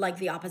it's like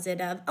the opposite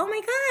of, oh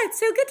my God, it's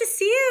so good to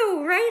see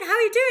you, right? How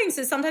are you doing?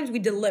 So sometimes we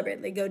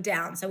deliberately go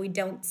down so we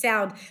don't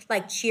sound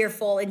like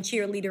cheerful and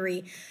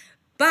cheerleadery.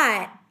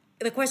 But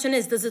the question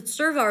is, does it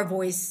serve our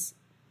voice?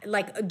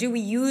 Like, do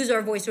we use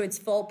our voice to its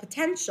full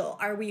potential?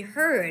 Are we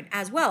heard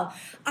as well?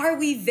 Are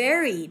we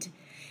varied?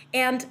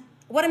 And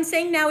what I'm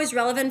saying now is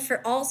relevant for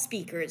all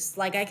speakers.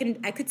 Like I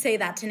could say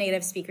that to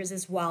native speakers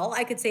as well.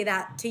 I could say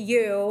that to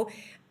you,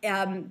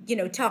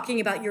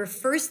 talking about your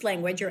first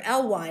language, your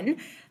L1.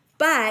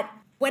 But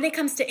when it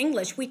comes to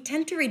English, we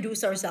tend to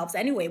reduce ourselves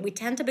anyway. We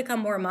tend to become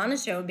more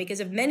monotone because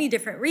of many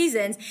different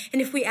reasons.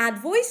 And if we add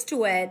voice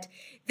to it,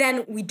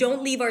 then we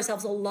don't leave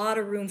ourselves a lot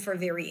of room for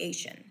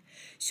variation.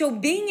 So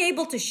being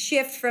able to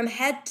shift from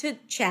head to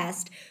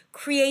chest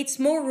creates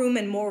more room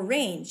and more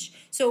range.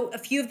 So a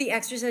few of the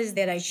exercises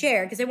that I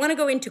share, because I want to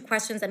go into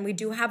questions and we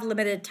do have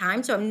limited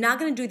time, so I'm not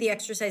going to do the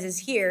exercises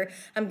here.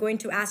 I'm going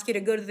to ask you to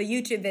go to the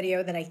YouTube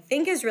video that I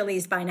think is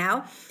released by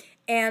now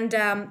and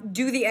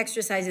do the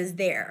exercises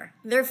there.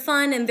 They're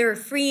fun and they're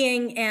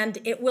freeing, and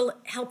it will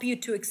help you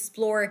to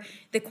explore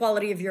the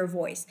quality of your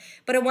voice.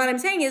 But what I'm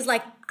saying is,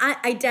 like,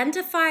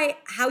 identify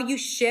how you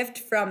shift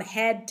from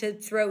head to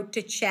throat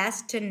to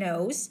chest to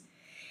nose,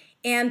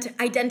 and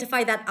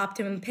identify that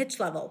optimum pitch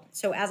level.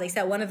 So as I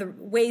said, one of the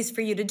ways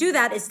for you to do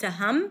that is to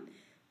hum.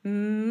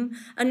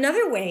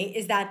 Another way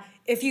is that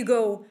if you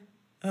go,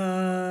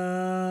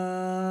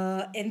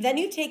 and then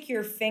you take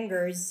your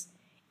fingers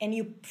and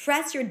you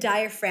press your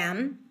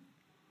diaphragm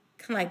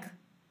kind of like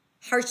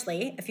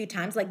harshly a few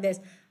times like this.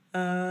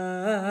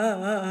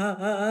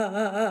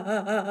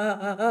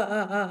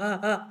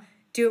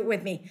 Do it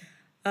with me.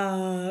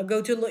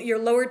 Go to your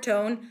lower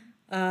tone.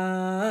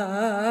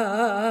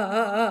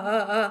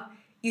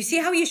 You see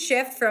how you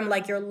shift from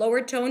like your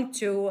lower tone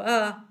to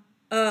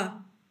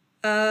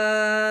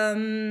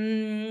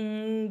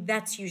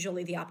that's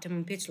usually the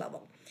optimum pitch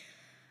level.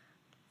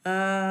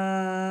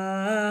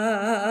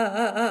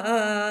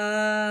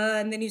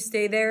 And then you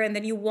stay there, and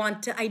then you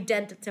want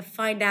to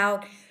find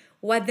out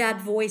what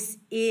that voice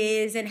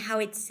is and how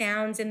it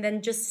sounds, and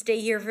then just stay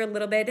here for a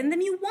little bit. And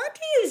then you want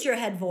to use your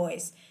head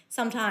voice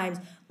sometimes,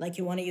 like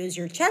you want to use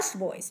your chest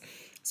voice.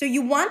 So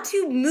you want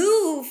to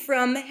move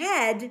from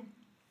head.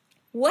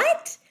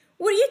 What?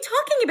 What are you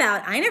talking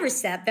about? I never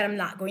said that I'm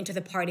not going to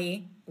the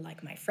party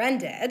like my friend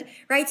did,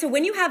 right? So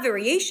when you have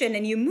variation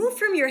and you move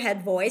from your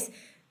head voice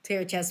to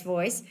your chest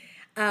voice,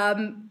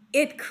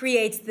 it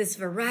creates this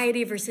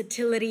variety,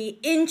 versatility,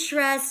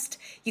 interest.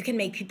 You can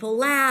make people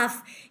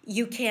laugh.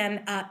 You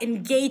can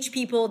engage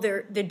people.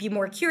 They'd be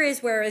more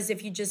curious. Whereas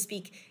if you just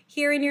speak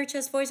here in your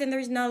chest voice and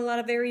there's not a lot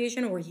of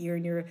variation, or here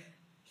in your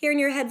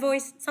head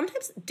voice,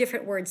 sometimes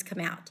different words come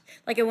out.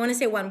 Like I want to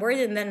say one word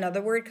and then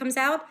another word comes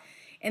out.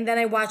 And then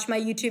I watch my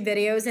YouTube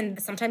videos and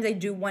sometimes I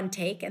do one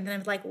take and then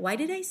I'm like, why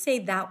did I say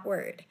that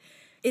word?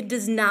 It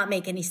does not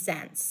make any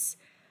sense.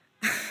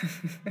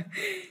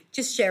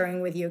 Just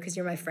sharing with you because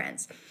you're my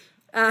friends.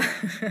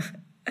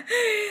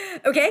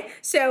 Okay,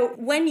 so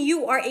when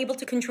you are able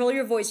to control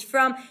your voice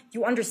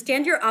you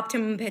understand your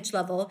optimum pitch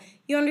level,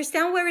 you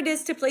understand where it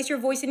is to place your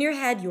voice in your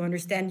head, you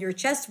understand your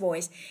chest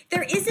voice.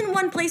 There isn't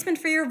one placement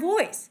for your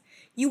voice.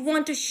 You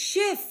want to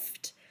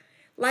shift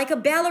like a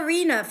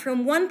ballerina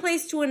from one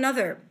place to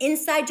another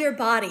inside your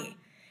body,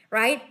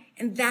 right?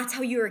 And that's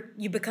how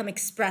you become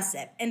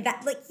expressive. And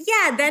that,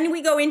 then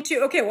we go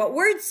into, okay, what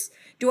words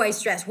do I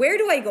stress? Where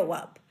do I go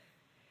up?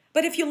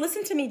 But if you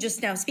listen to me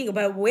just now speak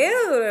about,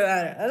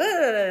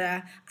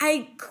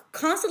 I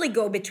constantly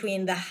go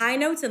between the high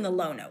notes and the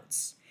low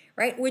notes,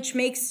 right? Which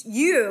makes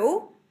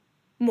you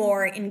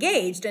more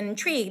engaged and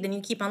intrigued, and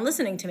you keep on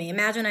listening to me.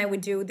 Imagine I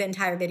would do the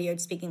entire video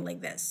speaking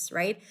like this,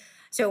 right?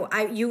 So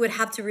you would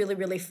have to really,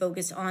 really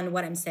focus on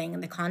what I'm saying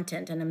and the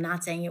content. And I'm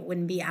not saying it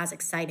wouldn't be as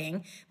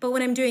exciting. But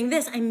when I'm doing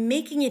this, I'm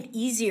making it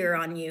easier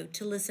on you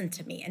to listen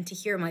to me and to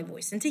hear my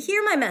voice and to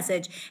hear my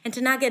message and to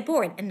not get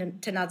bored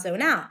and to not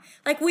zone out.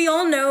 Like we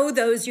all know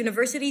those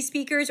university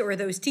speakers or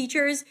those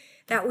teachers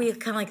that we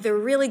kind of like, they're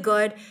really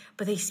good,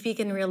 but they speak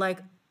and we're like,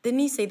 didn't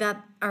he say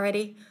that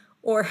already?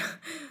 Or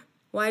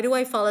why do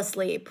I fall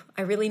asleep?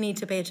 I really need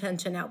to pay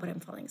attention now, but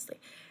I'm falling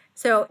asleep.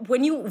 So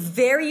when you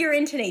vary your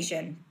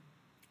intonation,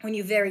 when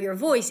you vary your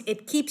voice,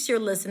 it keeps your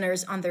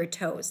listeners on their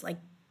toes. Like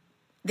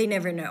they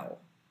never know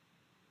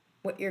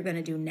what you're going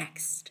to do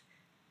next.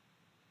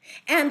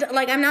 And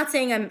like, I'm not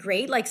saying I'm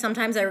great. Like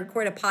sometimes I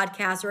record a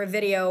podcast or a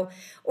video,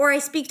 or I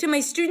speak to my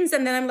students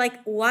and then I'm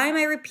like, why am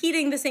I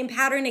repeating the same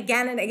pattern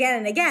again and again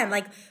and again?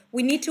 Like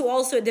we need to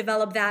also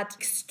develop that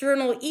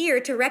external ear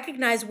to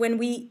recognize when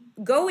we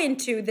go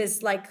into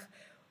this, like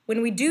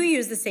when we do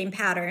use the same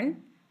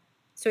pattern.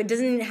 So it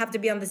doesn't have to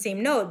be on the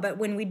same note, but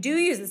when we do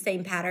use the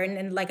same pattern,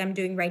 and like I'm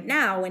doing right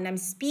now, when I'm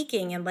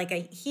speaking and like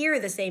I hear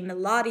the same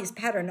melodious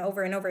pattern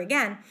over and over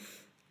again,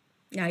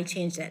 now I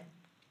changed it.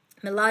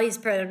 Melodious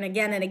pattern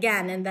again and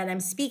again, and then I'm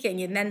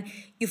speaking, and then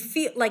you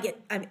feel like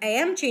I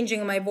am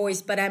changing my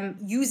voice, but I'm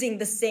using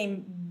the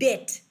same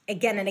bit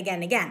again and again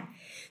and again.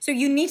 So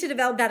you need to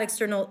develop that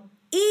external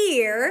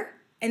ear,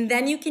 and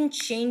then you can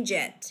change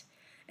it.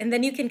 And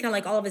then you can kind of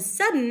like all of a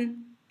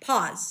sudden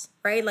pause,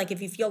 right? Like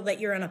if you feel that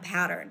you're in a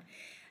pattern.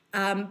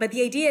 But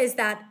the idea is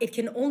that it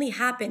can only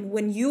happen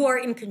when you are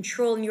in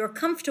control and you're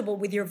comfortable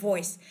with your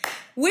voice,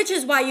 which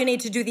is why you need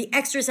to do the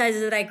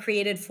exercises that I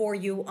created for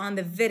you on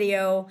the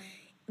video.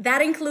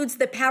 That includes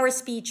the power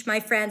speech, my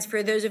friends.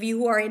 For those of you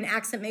who are in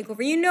Accent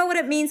Makeover, you know what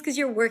it means because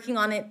you're working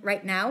on it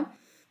right now.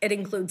 It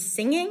includes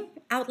singing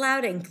out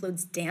loud. It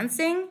includes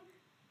dancing,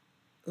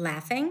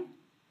 laughing.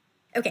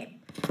 Okay,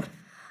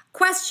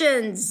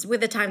 questions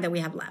with the time that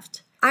we have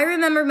left. I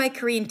remember my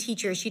Korean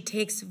teacher, she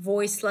takes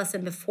voice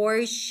lesson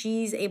before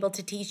she's able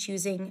to teach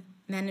using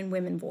men and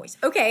women voice.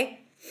 Okay,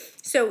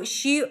 so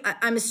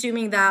I'm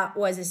assuming that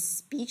was a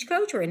speech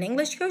coach or an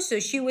English coach, so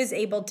she was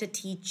able to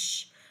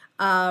teach,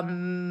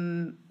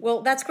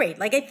 well, that's great.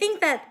 Like, I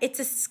think that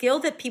it's a skill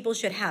that people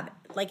should have,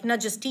 like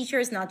not just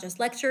teachers, not just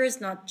lecturers,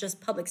 not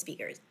just public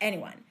speakers,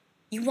 anyone.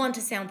 You want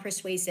to sound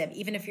persuasive,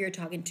 even if you're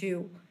talking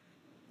to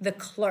the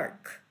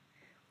clerk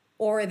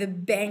or the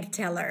bank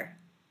teller,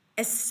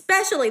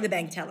 especially the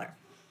bank teller.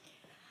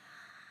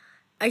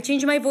 I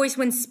change my voice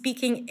when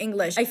speaking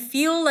English. I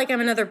feel like I'm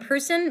another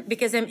person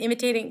because I'm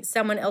imitating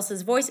someone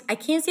else's voice. I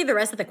can't see the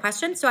rest of the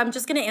question, so I'm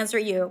just going to answer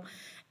you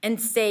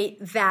and say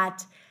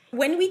that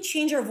when we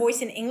change our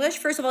voice in English,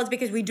 first of all, it's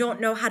because we don't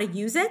know how to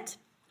use it.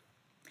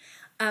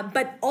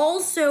 But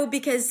also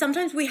because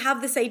sometimes we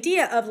have this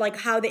idea of like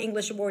how the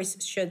English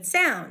voice should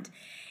sound.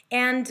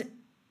 And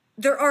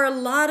there are a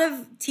lot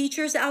of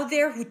teachers out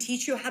there who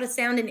teach you how to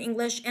sound in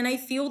English, and I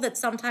feel that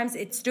sometimes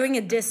it's doing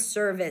a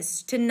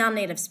disservice to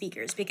non-native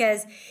speakers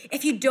because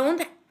if you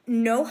don't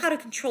know how to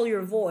control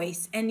your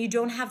voice and you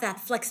don't have that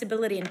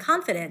flexibility and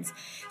confidence,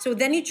 so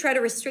then you try to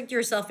restrict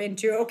yourself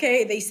into,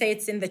 okay, they say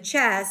it's in the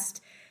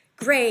chest,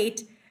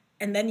 great,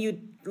 and then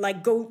you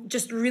like go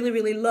just really,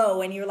 really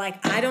low and you're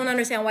like, I don't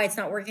understand why it's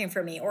not working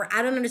for me, or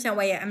I don't understand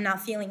why I'm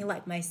not feeling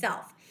like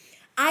myself.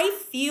 I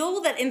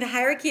feel that in the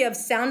hierarchy of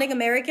sounding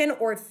American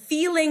or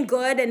feeling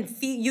good and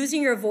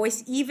using your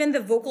voice, even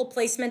the vocal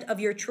placement of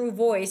your true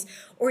voice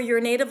or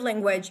your native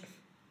language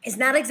is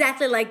not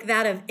exactly like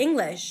that of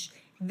English.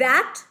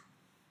 That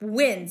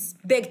wins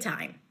big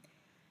time,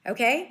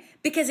 okay?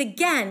 Because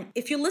again,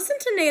 if you listen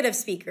to native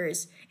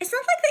speakers, it's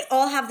not like they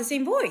all have the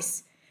same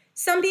voice.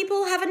 Some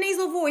people have a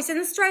nasal voice and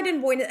a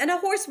strident voice and a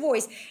hoarse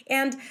voice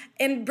and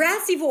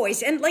brassy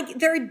voice. And like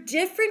there are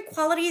different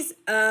qualities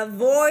of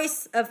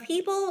voice of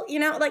people, you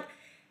know, like,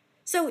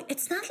 so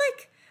it's not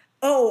like,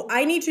 oh,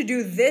 I need to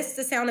do this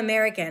to sound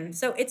American.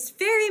 So it's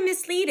very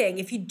misleading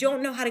if you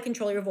don't know how to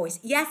control your voice.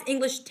 Yes,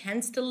 English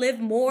tends to live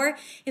more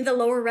in the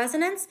lower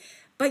resonance,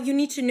 but you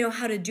need to know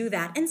how to do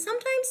that. And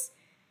sometimes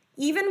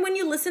even when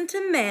you listen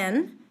to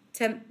men,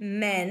 not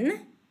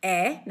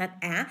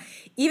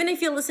even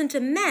if you listen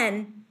to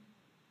men,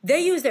 they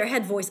use their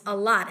head voice a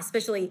lot,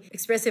 especially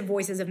expressive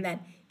voices of men.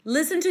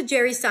 Listen to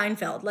Jerry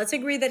Seinfeld. Let's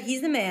agree that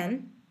he's the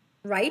man,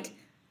 right?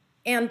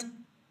 And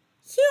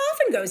he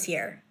often goes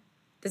here.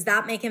 Does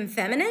that make him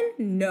feminine?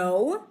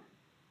 No.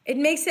 It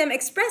makes him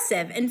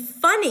expressive and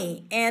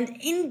funny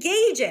and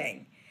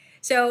engaging.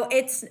 So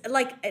it's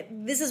like,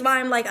 this is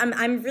why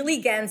I'm really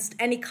against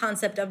any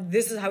concept of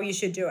this is how you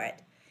should do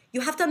it.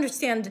 You have to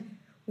understand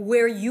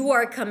where you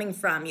are coming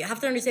from. You have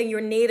to understand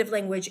your native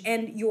language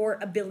and your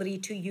ability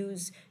to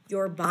use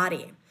your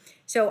body.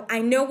 So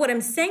I know what I'm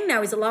saying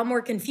now is a lot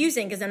more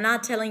confusing because I'm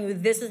not telling you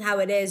this is how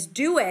it is,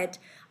 do it.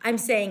 I'm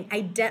saying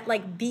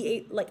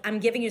I'm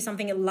giving you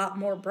something a lot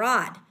more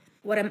broad.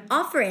 What I'm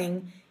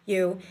offering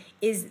you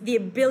is the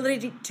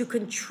ability to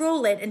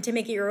control it and to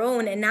make it your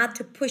own, and not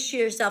to push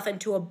yourself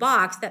into a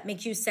box that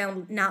makes you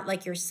sound not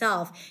like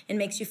yourself and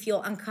makes you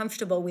feel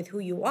uncomfortable with who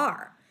you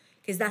are.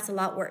 Because that's a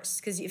lot worse.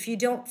 Because if you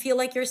don't feel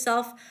like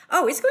yourself,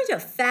 it's going to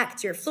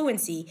affect your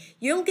fluency.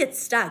 You'll get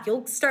stuck.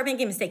 You'll start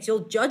making mistakes.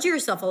 You'll judge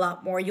yourself a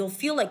lot more. You'll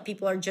feel like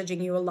people are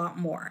judging you a lot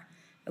more.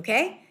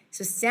 Okay?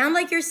 So sound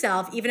like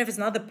yourself, even if it's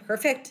not the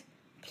perfect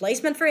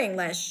placement for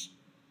English,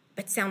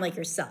 but sound like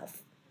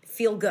yourself.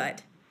 Feel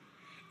good.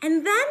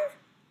 And then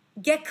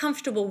get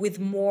comfortable with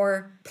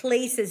more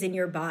places in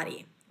your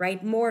body,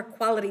 right? More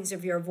qualities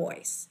of your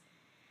voice.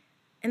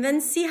 And then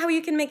see how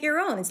you can make your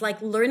own. It's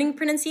like learning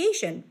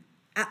pronunciation.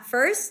 At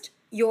first,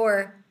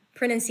 your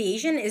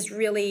pronunciation is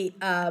really,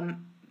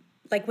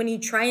 like when you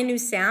try a new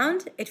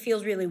sound, it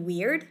feels really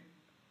weird.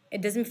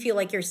 It doesn't feel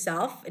like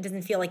yourself. It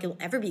doesn't feel like you'll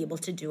ever be able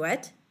to do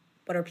it.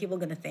 What are people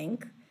going to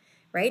think,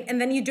 right? And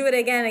then you do it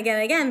again,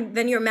 again, again.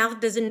 Then your mouth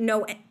doesn't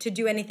know to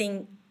do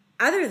anything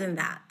other than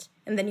that.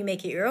 And then you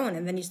make it your own,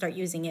 and then you start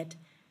using it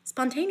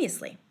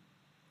spontaneously.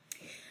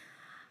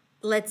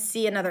 Let's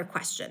see another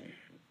question.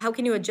 How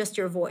can you adjust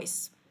your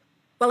voice?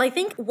 Well, I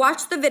think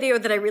watch the video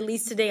that I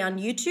released today on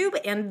YouTube,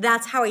 and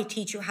that's how I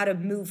teach you how to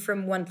move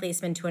from one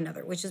placement to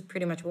another, which is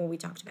pretty much what we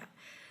talked about.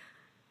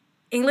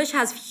 English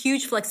has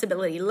huge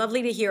flexibility.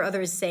 Lovely to hear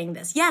others saying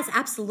this. Yes,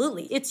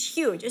 absolutely. It's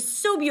huge. It's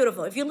so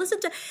beautiful. If you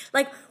listen to,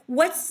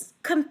 what's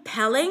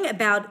compelling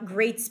about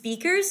great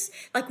speakers,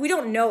 we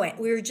don't know it.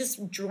 We're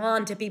just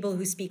drawn to people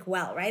who speak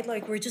well, right?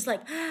 We're just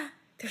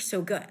they're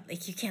so good.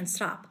 You can't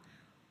stop.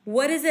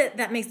 What is it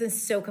that makes them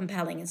so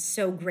compelling and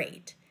so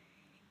great?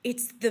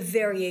 It's the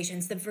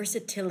variations, the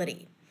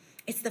versatility.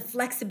 It's the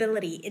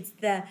flexibility. It's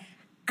the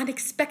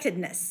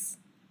unexpectedness.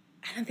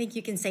 I don't think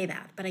you can say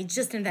that, but I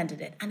just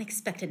invented it.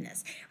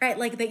 Unexpectedness, right?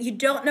 That you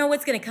don't know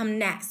what's going to come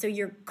next. So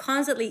you're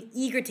constantly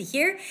eager to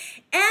hear.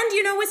 And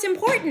you know what's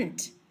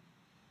important,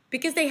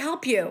 because they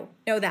help you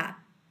know that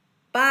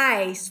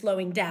by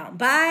slowing down,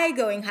 by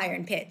going higher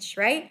in pitch,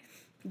 right?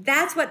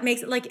 That's what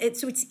makes it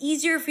so it's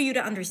easier for you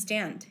to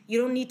understand.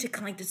 You don't need to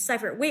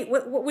decipher, wait,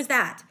 what was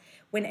that?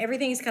 When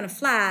everything is kind of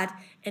flat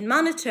and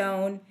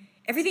monotone,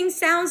 everything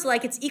sounds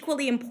like it's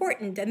equally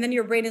important. And then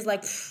your brain is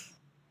like,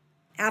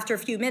 after a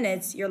few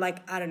minutes, you're like,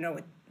 I don't know.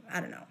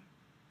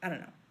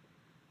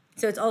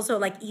 So it's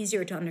also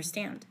easier to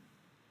understand.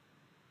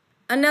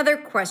 Another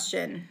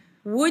question.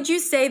 Would you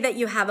say that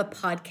you have a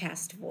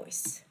podcast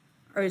voice?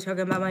 Are you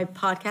talking about my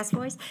podcast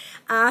voice?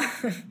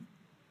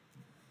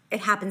 It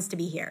happens to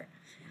be here.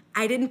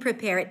 I didn't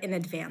prepare it in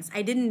advance.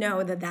 I didn't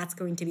know that that's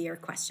going to be your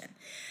question.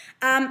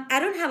 I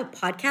don't have a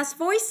podcast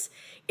voice.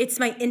 It's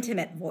my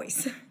intimate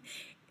voice,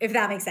 if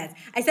that makes sense.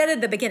 I said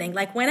at the beginning,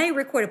 when I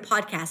record a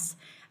podcast,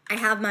 I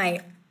have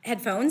my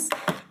headphones,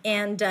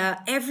 and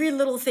every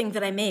little thing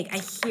that I make, I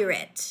hear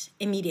it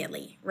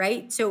immediately,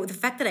 right? So the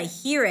fact that I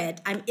hear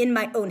it, I'm in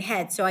my own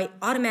head, so I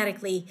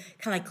automatically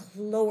kind of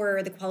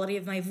lower the quality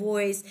of my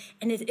voice,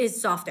 and it is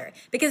softer.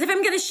 Because if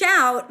I'm going to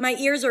shout, my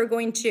ears are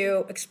going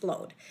to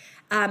explode.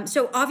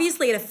 So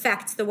obviously it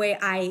affects the way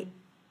I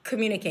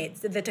communicate.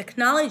 The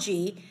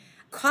technology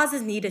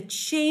causes me to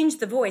change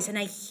the voice, and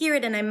I hear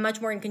it, and I'm much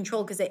more in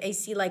control because I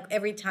see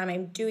every time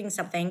I'm doing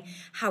something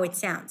how it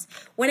sounds.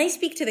 When I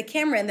speak to the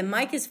camera and the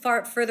mic is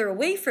far further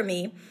away from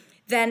me,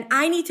 then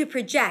I need to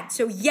project.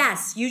 So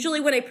yes, usually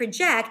when I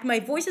project,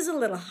 my voice is a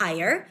little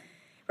higher,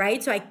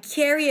 right? So I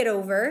carry it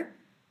over,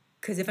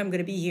 because if I'm going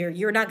to be here,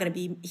 you're not going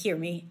to hear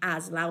me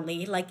as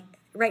loudly.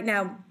 Right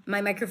now,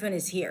 my microphone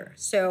is here,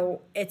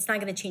 so it's not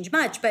going to change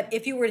much. But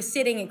if you were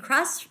sitting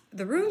across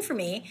the room from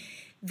me,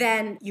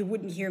 then you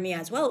wouldn't hear me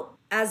as well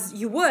as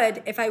you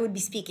would if I would be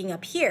speaking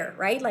up here,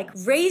 right?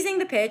 Raising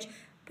the pitch,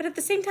 but at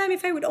the same time,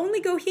 if I would only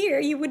go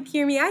here, you wouldn't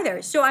hear me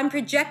either. So I'm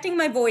projecting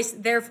my voice,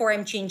 therefore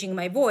I'm changing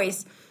my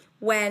voice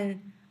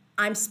when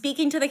I'm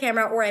speaking to the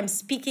camera, or I'm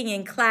speaking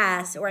in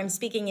class, or I'm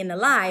speaking in a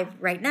live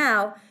right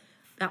now,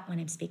 not when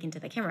I'm speaking to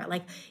the camera.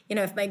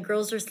 If my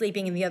girls are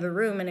sleeping in the other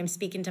room and I'm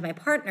speaking to my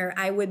partner,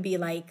 I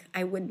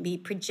wouldn't be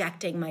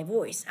projecting my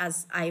voice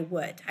as I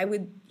would. I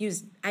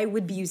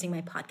would be using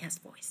my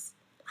podcast voice.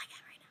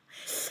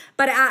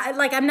 But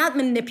I'm not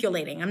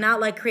manipulating. I'm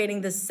not creating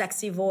this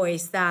sexy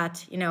voice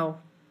that,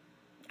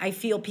 I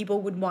feel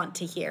people would want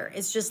to hear.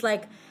 It's just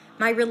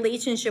my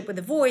relationship with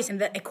the voice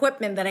and the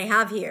equipment that I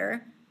have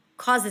here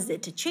causes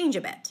it to change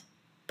a bit.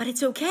 But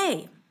it's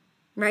okay,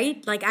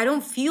 right? I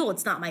don't feel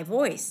it's not my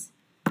voice.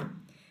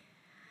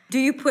 Do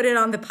you put it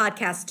on the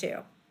podcast too?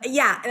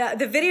 Yeah,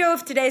 the video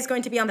of today is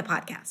going to be on the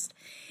podcast.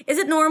 Is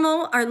it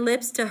normal our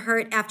lips to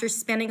hurt after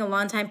spending a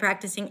long time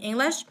practicing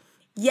English?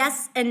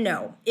 Yes and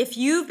no. If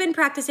you've been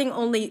practicing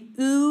only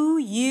ooh,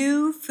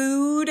 you,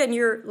 food, and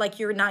you're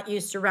not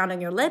used to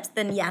rounding your lips,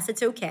 then yes,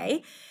 it's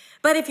okay.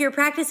 But if you're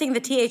practicing the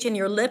TH and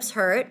your lips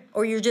hurt,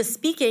 or you're just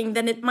speaking,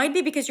 then it might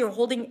be because you're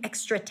holding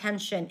extra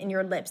tension in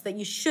your lips that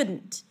you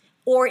shouldn't,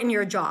 or in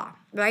your jaw,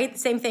 right?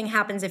 Same thing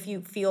happens if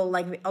you feel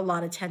a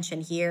lot of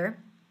tension here.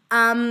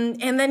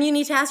 And then you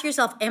need to ask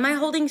yourself, am I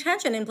holding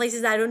tension in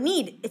places I don't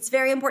need? It's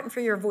very important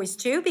for your voice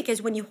too,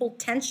 because when you hold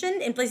tension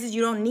in places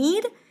you don't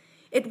need,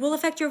 it will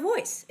affect your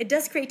voice. It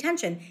does create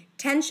tension.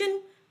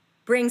 Tension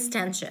brings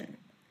tension.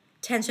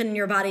 Tension in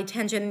your body,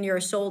 tension in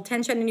your soul,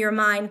 tension in your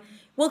mind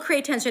will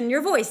create tension in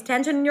your voice.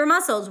 Tension in your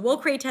muscles will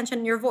create tension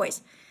in your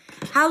voice.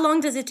 How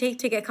long does it take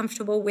to get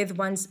comfortable with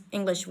one's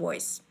English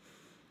voice?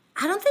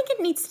 I don't think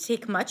it needs to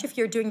take much if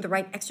you're doing the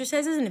right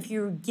exercises and if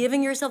you're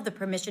giving yourself the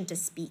permission to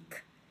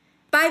speak.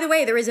 By the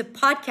way, there is a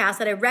podcast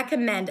that I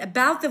recommend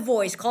about the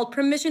voice called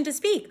Permission to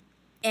Speak.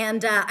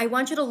 And I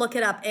want you to look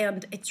it up,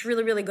 and it's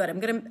really, really good. I'm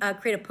going to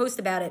create a post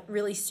about it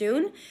really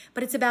soon,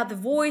 but it's about the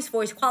voice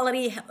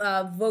quality,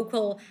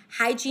 vocal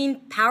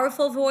hygiene,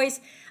 powerful voice,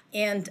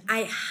 and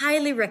I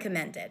highly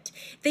recommend it.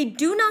 They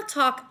do not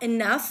talk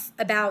enough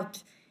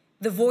about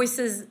the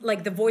voices,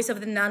 like the voice of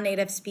the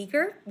non-native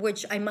speaker,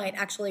 which I might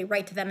actually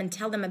write to them and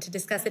tell them to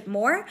discuss it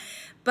more,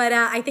 but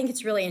I think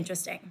it's really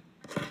interesting.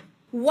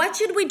 What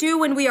should we do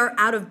when we are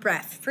out of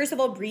breath? First of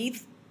all,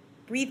 breathe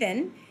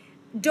in.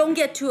 Don't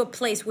get to a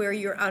place where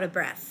you're out of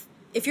breath.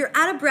 If you're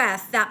out of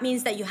breath, that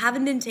means that you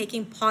haven't been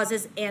taking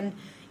pauses and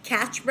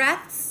catch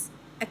breaths.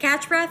 A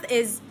catch breath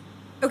is,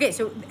 okay,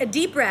 so a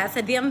deep breath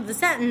at the end of the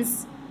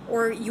sentence,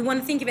 or you want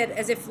to think of it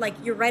as if like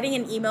you're writing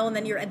an email and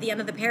then you're at the end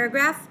of the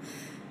paragraph,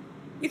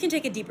 you can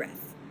take a deep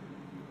breath.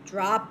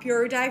 Drop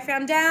your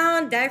diaphragm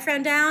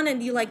down,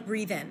 and you like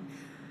breathe in.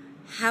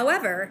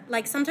 However,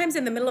 like sometimes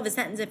in the middle of a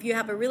sentence, if you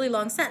have a really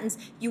long sentence,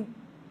 you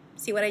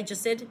see what I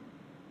just did?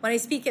 When I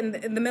speak in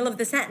the middle of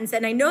the sentence,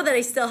 and I know that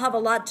I still have a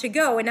lot to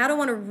go, and I don't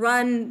want to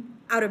run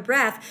out of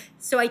breath,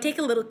 so I take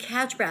a little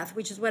catch breath,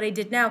 which is what I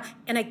did now,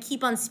 and I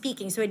keep on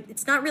speaking. So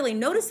it's not really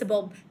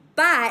noticeable,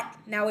 but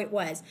now it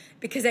was,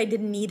 because I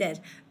didn't need it.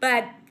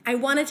 But I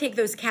want to take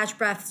those catch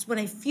breaths when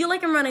I feel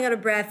like I'm running out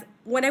of breath,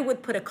 when I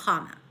would put a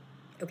comma,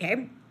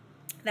 okay?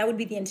 That would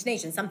be the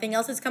intonation. Something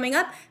else is coming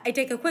up, I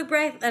take a quick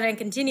breath, and I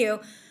continue,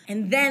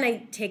 and then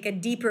I take a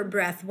deeper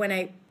breath when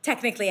I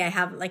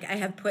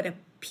have put a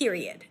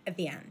period at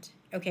the end,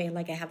 okay?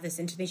 Like I have this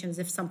intonation as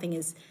if something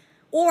is,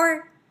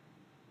 or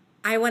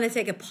I want to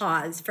take a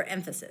pause for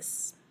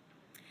emphasis.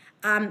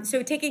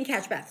 So taking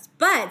catch breaths.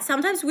 But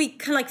sometimes we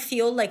kind of like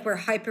feel like we're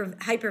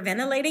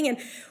hyperventilating, and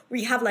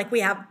we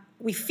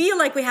feel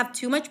like we have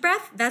too much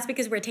breath. That's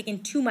because we're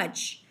taking too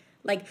much.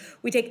 Like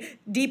we take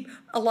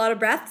a lot of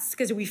breaths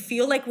because we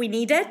feel like we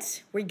need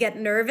it. We get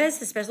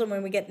nervous, especially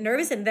when we get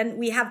nervous, and then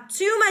we have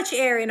too much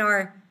air in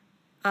our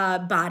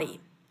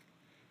body.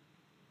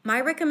 My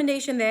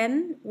recommendation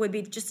then would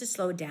be just to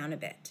slow it down a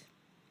bit.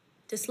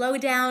 To slow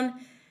it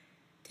down,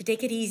 to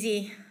take it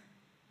easy,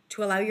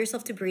 to allow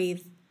yourself to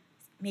breathe,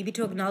 maybe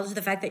to acknowledge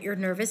the fact that you're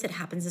nervous. It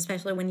happens,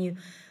 especially when you're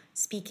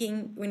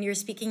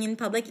speaking in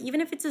public,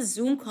 even if it's a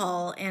Zoom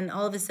call and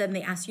all of a sudden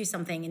they ask you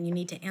something and you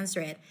need to answer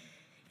it,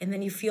 and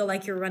then you feel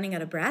like you're running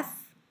out of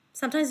breath.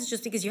 Sometimes it's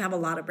just because you have a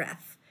lot of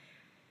breath.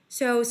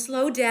 So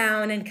slow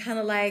down and kind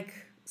of like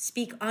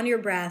speak on your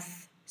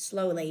breath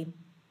slowly,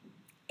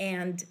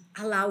 and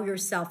allow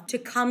yourself to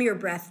calm your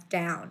breath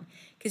down.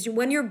 Because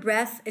when your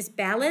breath is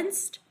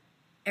balanced,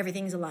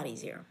 everything's a lot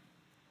easier.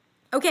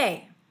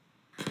 Okay,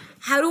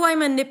 how do I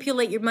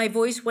manipulate my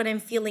voice when I'm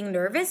feeling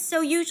nervous?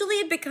 So usually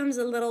it becomes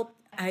a little,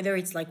 either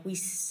it's like we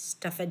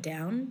stuff it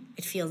down.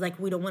 It feels like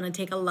we don't want to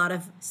take a lot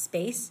of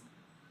space,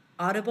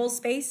 audible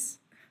space,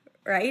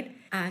 right?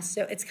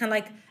 So it's kind of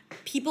like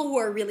people who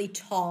are really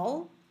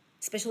tall,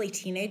 especially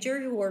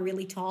teenagers who are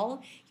really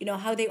tall, you know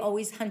how they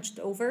always hunched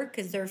over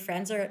because their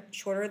friends are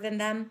shorter than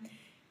them?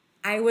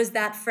 I was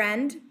that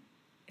friend.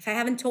 If I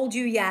haven't told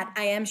you yet,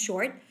 I am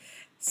short.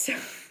 So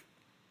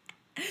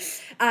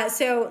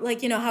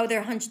like, you know how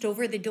they're hunched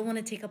over, they don't want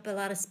to take up a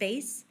lot of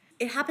space.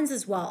 It happens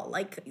as well.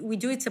 Like we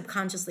do it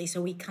subconsciously,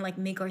 so we kind of like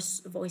make our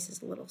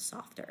voices a little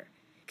softer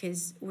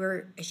because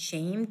we're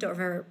ashamed of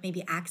our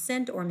maybe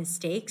accent or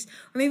mistakes,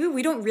 or maybe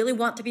we don't really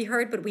want to be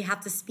heard, but we have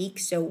to speak,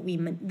 so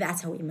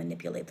that's how we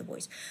manipulate the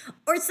voice.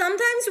 Or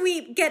sometimes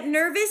we get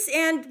nervous,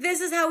 and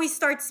this is how we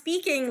start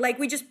speaking. Like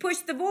we just push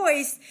the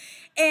voice,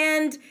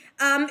 and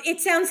it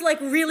sounds like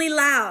really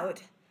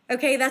loud.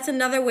 Okay, that's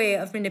another way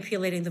of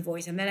manipulating the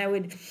voice. And then I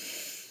would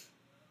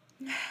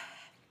kind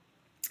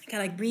of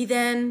like breathe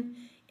in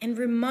and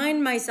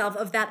remind myself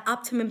of that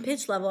optimum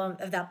pitch level,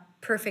 of that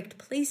perfect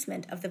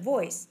placement of the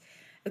voice.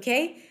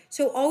 Okay,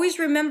 so always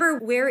remember,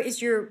 where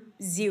is your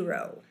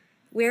zero?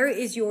 Where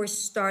is your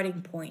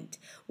starting point?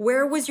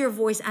 Where was your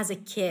voice as a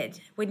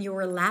kid when you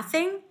were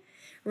laughing,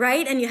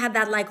 right? And you had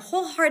that like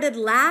wholehearted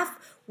laugh.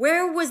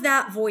 Where was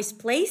that voice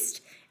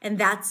placed? And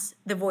that's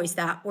the voice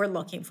that we're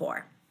looking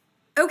for.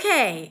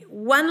 Okay,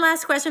 one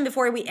last question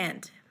before we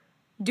end.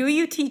 Do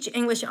you teach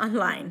English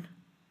online?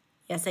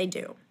 Yes, I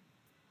do.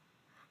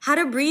 How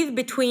to breathe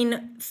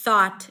between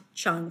thought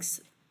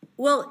chunks.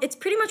 Well, it's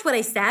pretty much what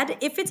I said.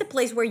 If it's a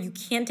place where you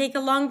can't take a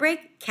long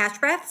break, catch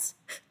breaths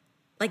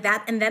like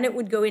that, and then it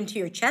would go into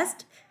your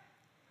chest.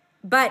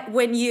 But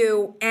when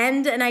you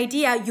end an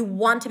idea, you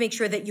want to make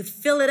sure that you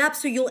fill it up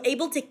so you're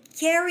able to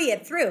carry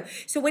it through.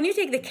 So when you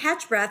take the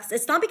catch breaths,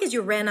 it's not because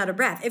you ran out of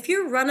breath. If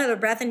you run out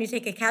of breath and you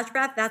take a catch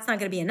breath, that's not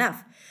going to be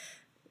enough.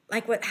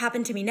 like what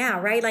happened to me now,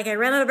 right? Like I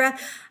ran out of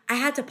breath. I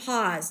had to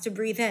pause to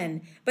breathe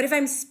in. But if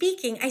I'm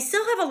speaking, I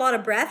still have a lot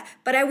of breath,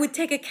 but I would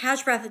take a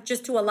catch breath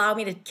just to allow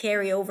me to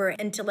carry over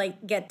until I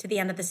get to the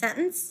end of the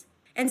sentence.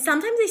 And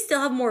sometimes I still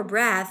have more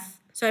breath,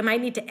 so I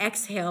might need to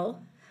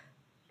exhale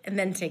and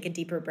then take a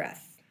deeper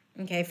breath.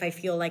 Okay, if I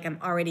feel like I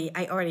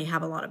already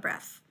have a lot of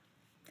breath.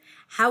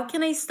 How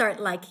can I start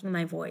liking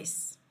my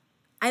voice?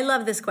 I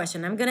love this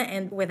question. I'm going to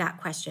end with that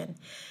question.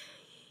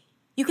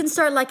 You can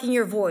start liking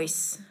your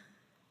voice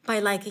by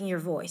liking your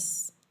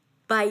voice,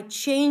 by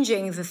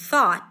changing the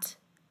thought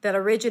that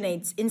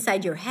originates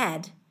inside your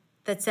head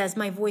that says,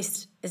 my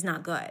voice is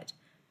not good.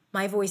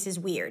 My voice is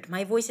weird.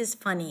 My voice is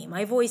funny.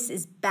 My voice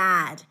is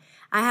bad.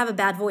 I have a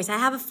bad voice. I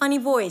have a funny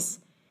voice.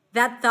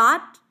 That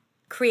thought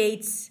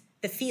creates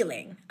the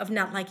feeling of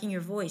not liking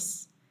your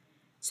voice.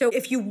 So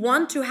if you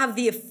want to have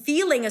the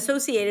feeling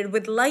associated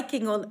with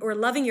liking or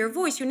loving your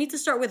voice, you need to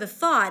start with a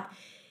thought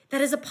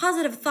that is a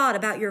positive thought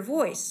about your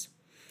voice.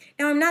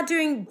 Now, I'm not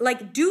doing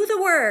do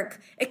the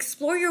work,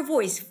 explore your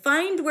voice,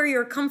 find where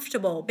you're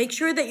comfortable, make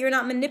sure that you're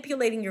not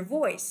manipulating your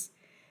voice.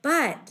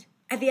 But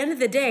at the end of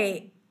the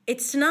day,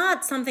 it's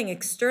not something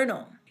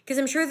external, because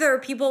I'm sure there are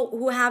people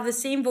who have the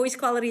same voice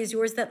quality as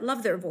yours that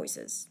love their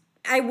voices.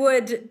 I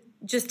would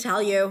just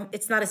tell you,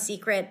 it's not a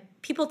secret.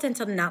 People tend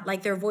to not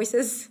like their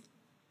voices.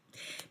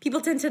 People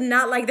tend to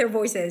not like their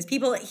voices.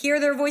 People hear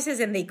their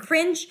voices and they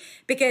cringe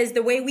because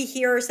the way we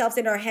hear ourselves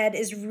in our head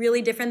is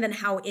really different than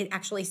how it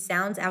actually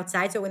sounds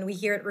outside. So when we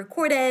hear it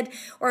recorded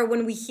or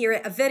when we hear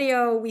a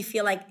video, we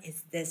feel like,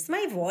 is this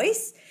my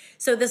voice?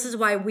 So this is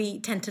why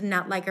we tend to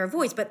not like our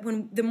voice. But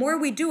the more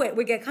we do it,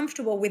 we get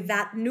comfortable with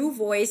that new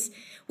voice,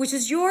 which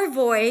is your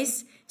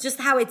voice, just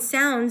how it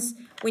sounds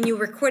when you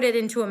record it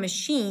into a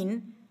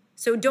machine.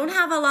 So don't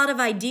have a lot of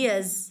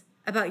ideas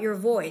about your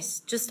voice.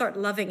 Just start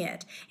loving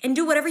it and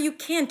do whatever you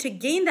can to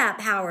gain that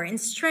power and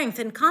strength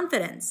and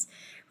confidence,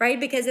 right?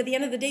 Because at the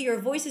end of the day,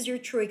 your voice is your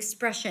true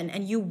expression,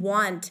 and you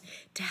want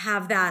to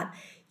have that.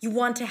 You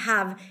want to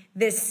have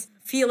this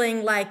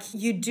feeling like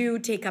you do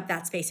take up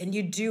that space and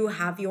you do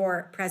have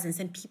your presence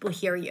and people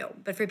hear you.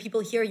 But for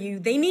people to hear you,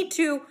 they need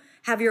to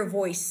have your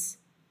voice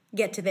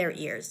get to their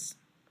ears,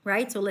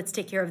 right? So let's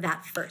take care of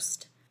that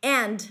first.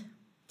 And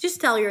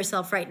just tell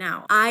yourself right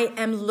now, I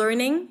am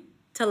learning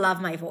to love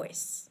my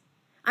voice.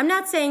 I'm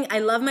not saying I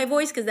love my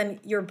voice, because then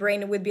your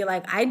brain would be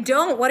like, I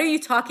don't. What are you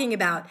talking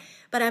about?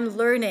 But I'm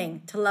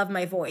learning to love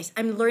my voice.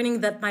 I'm learning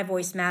that my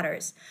voice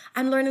matters.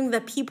 I'm learning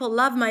that people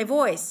love my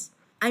voice.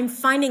 I'm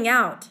finding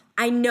out.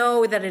 I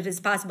know that it is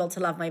possible to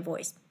love my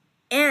voice.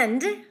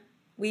 And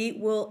we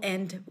will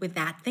end with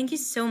that. Thank you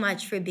so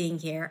much for being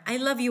here. I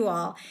love you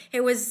all.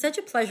 It was such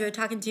a pleasure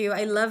talking to you.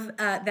 I love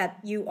that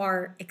you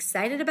are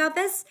excited about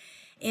this.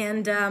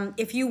 And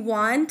if you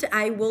want,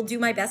 I will do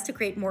my best to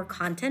create more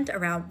content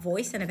around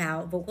voice and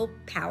about vocal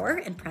power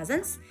and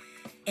presence.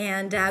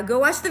 And go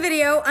watch the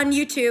video on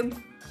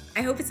YouTube.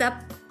 I hope it's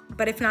up,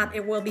 but if not,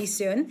 it will be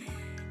soon.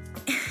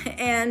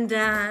 And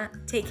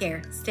take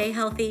care. Stay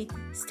healthy.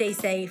 Stay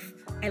safe.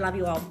 I love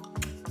you all.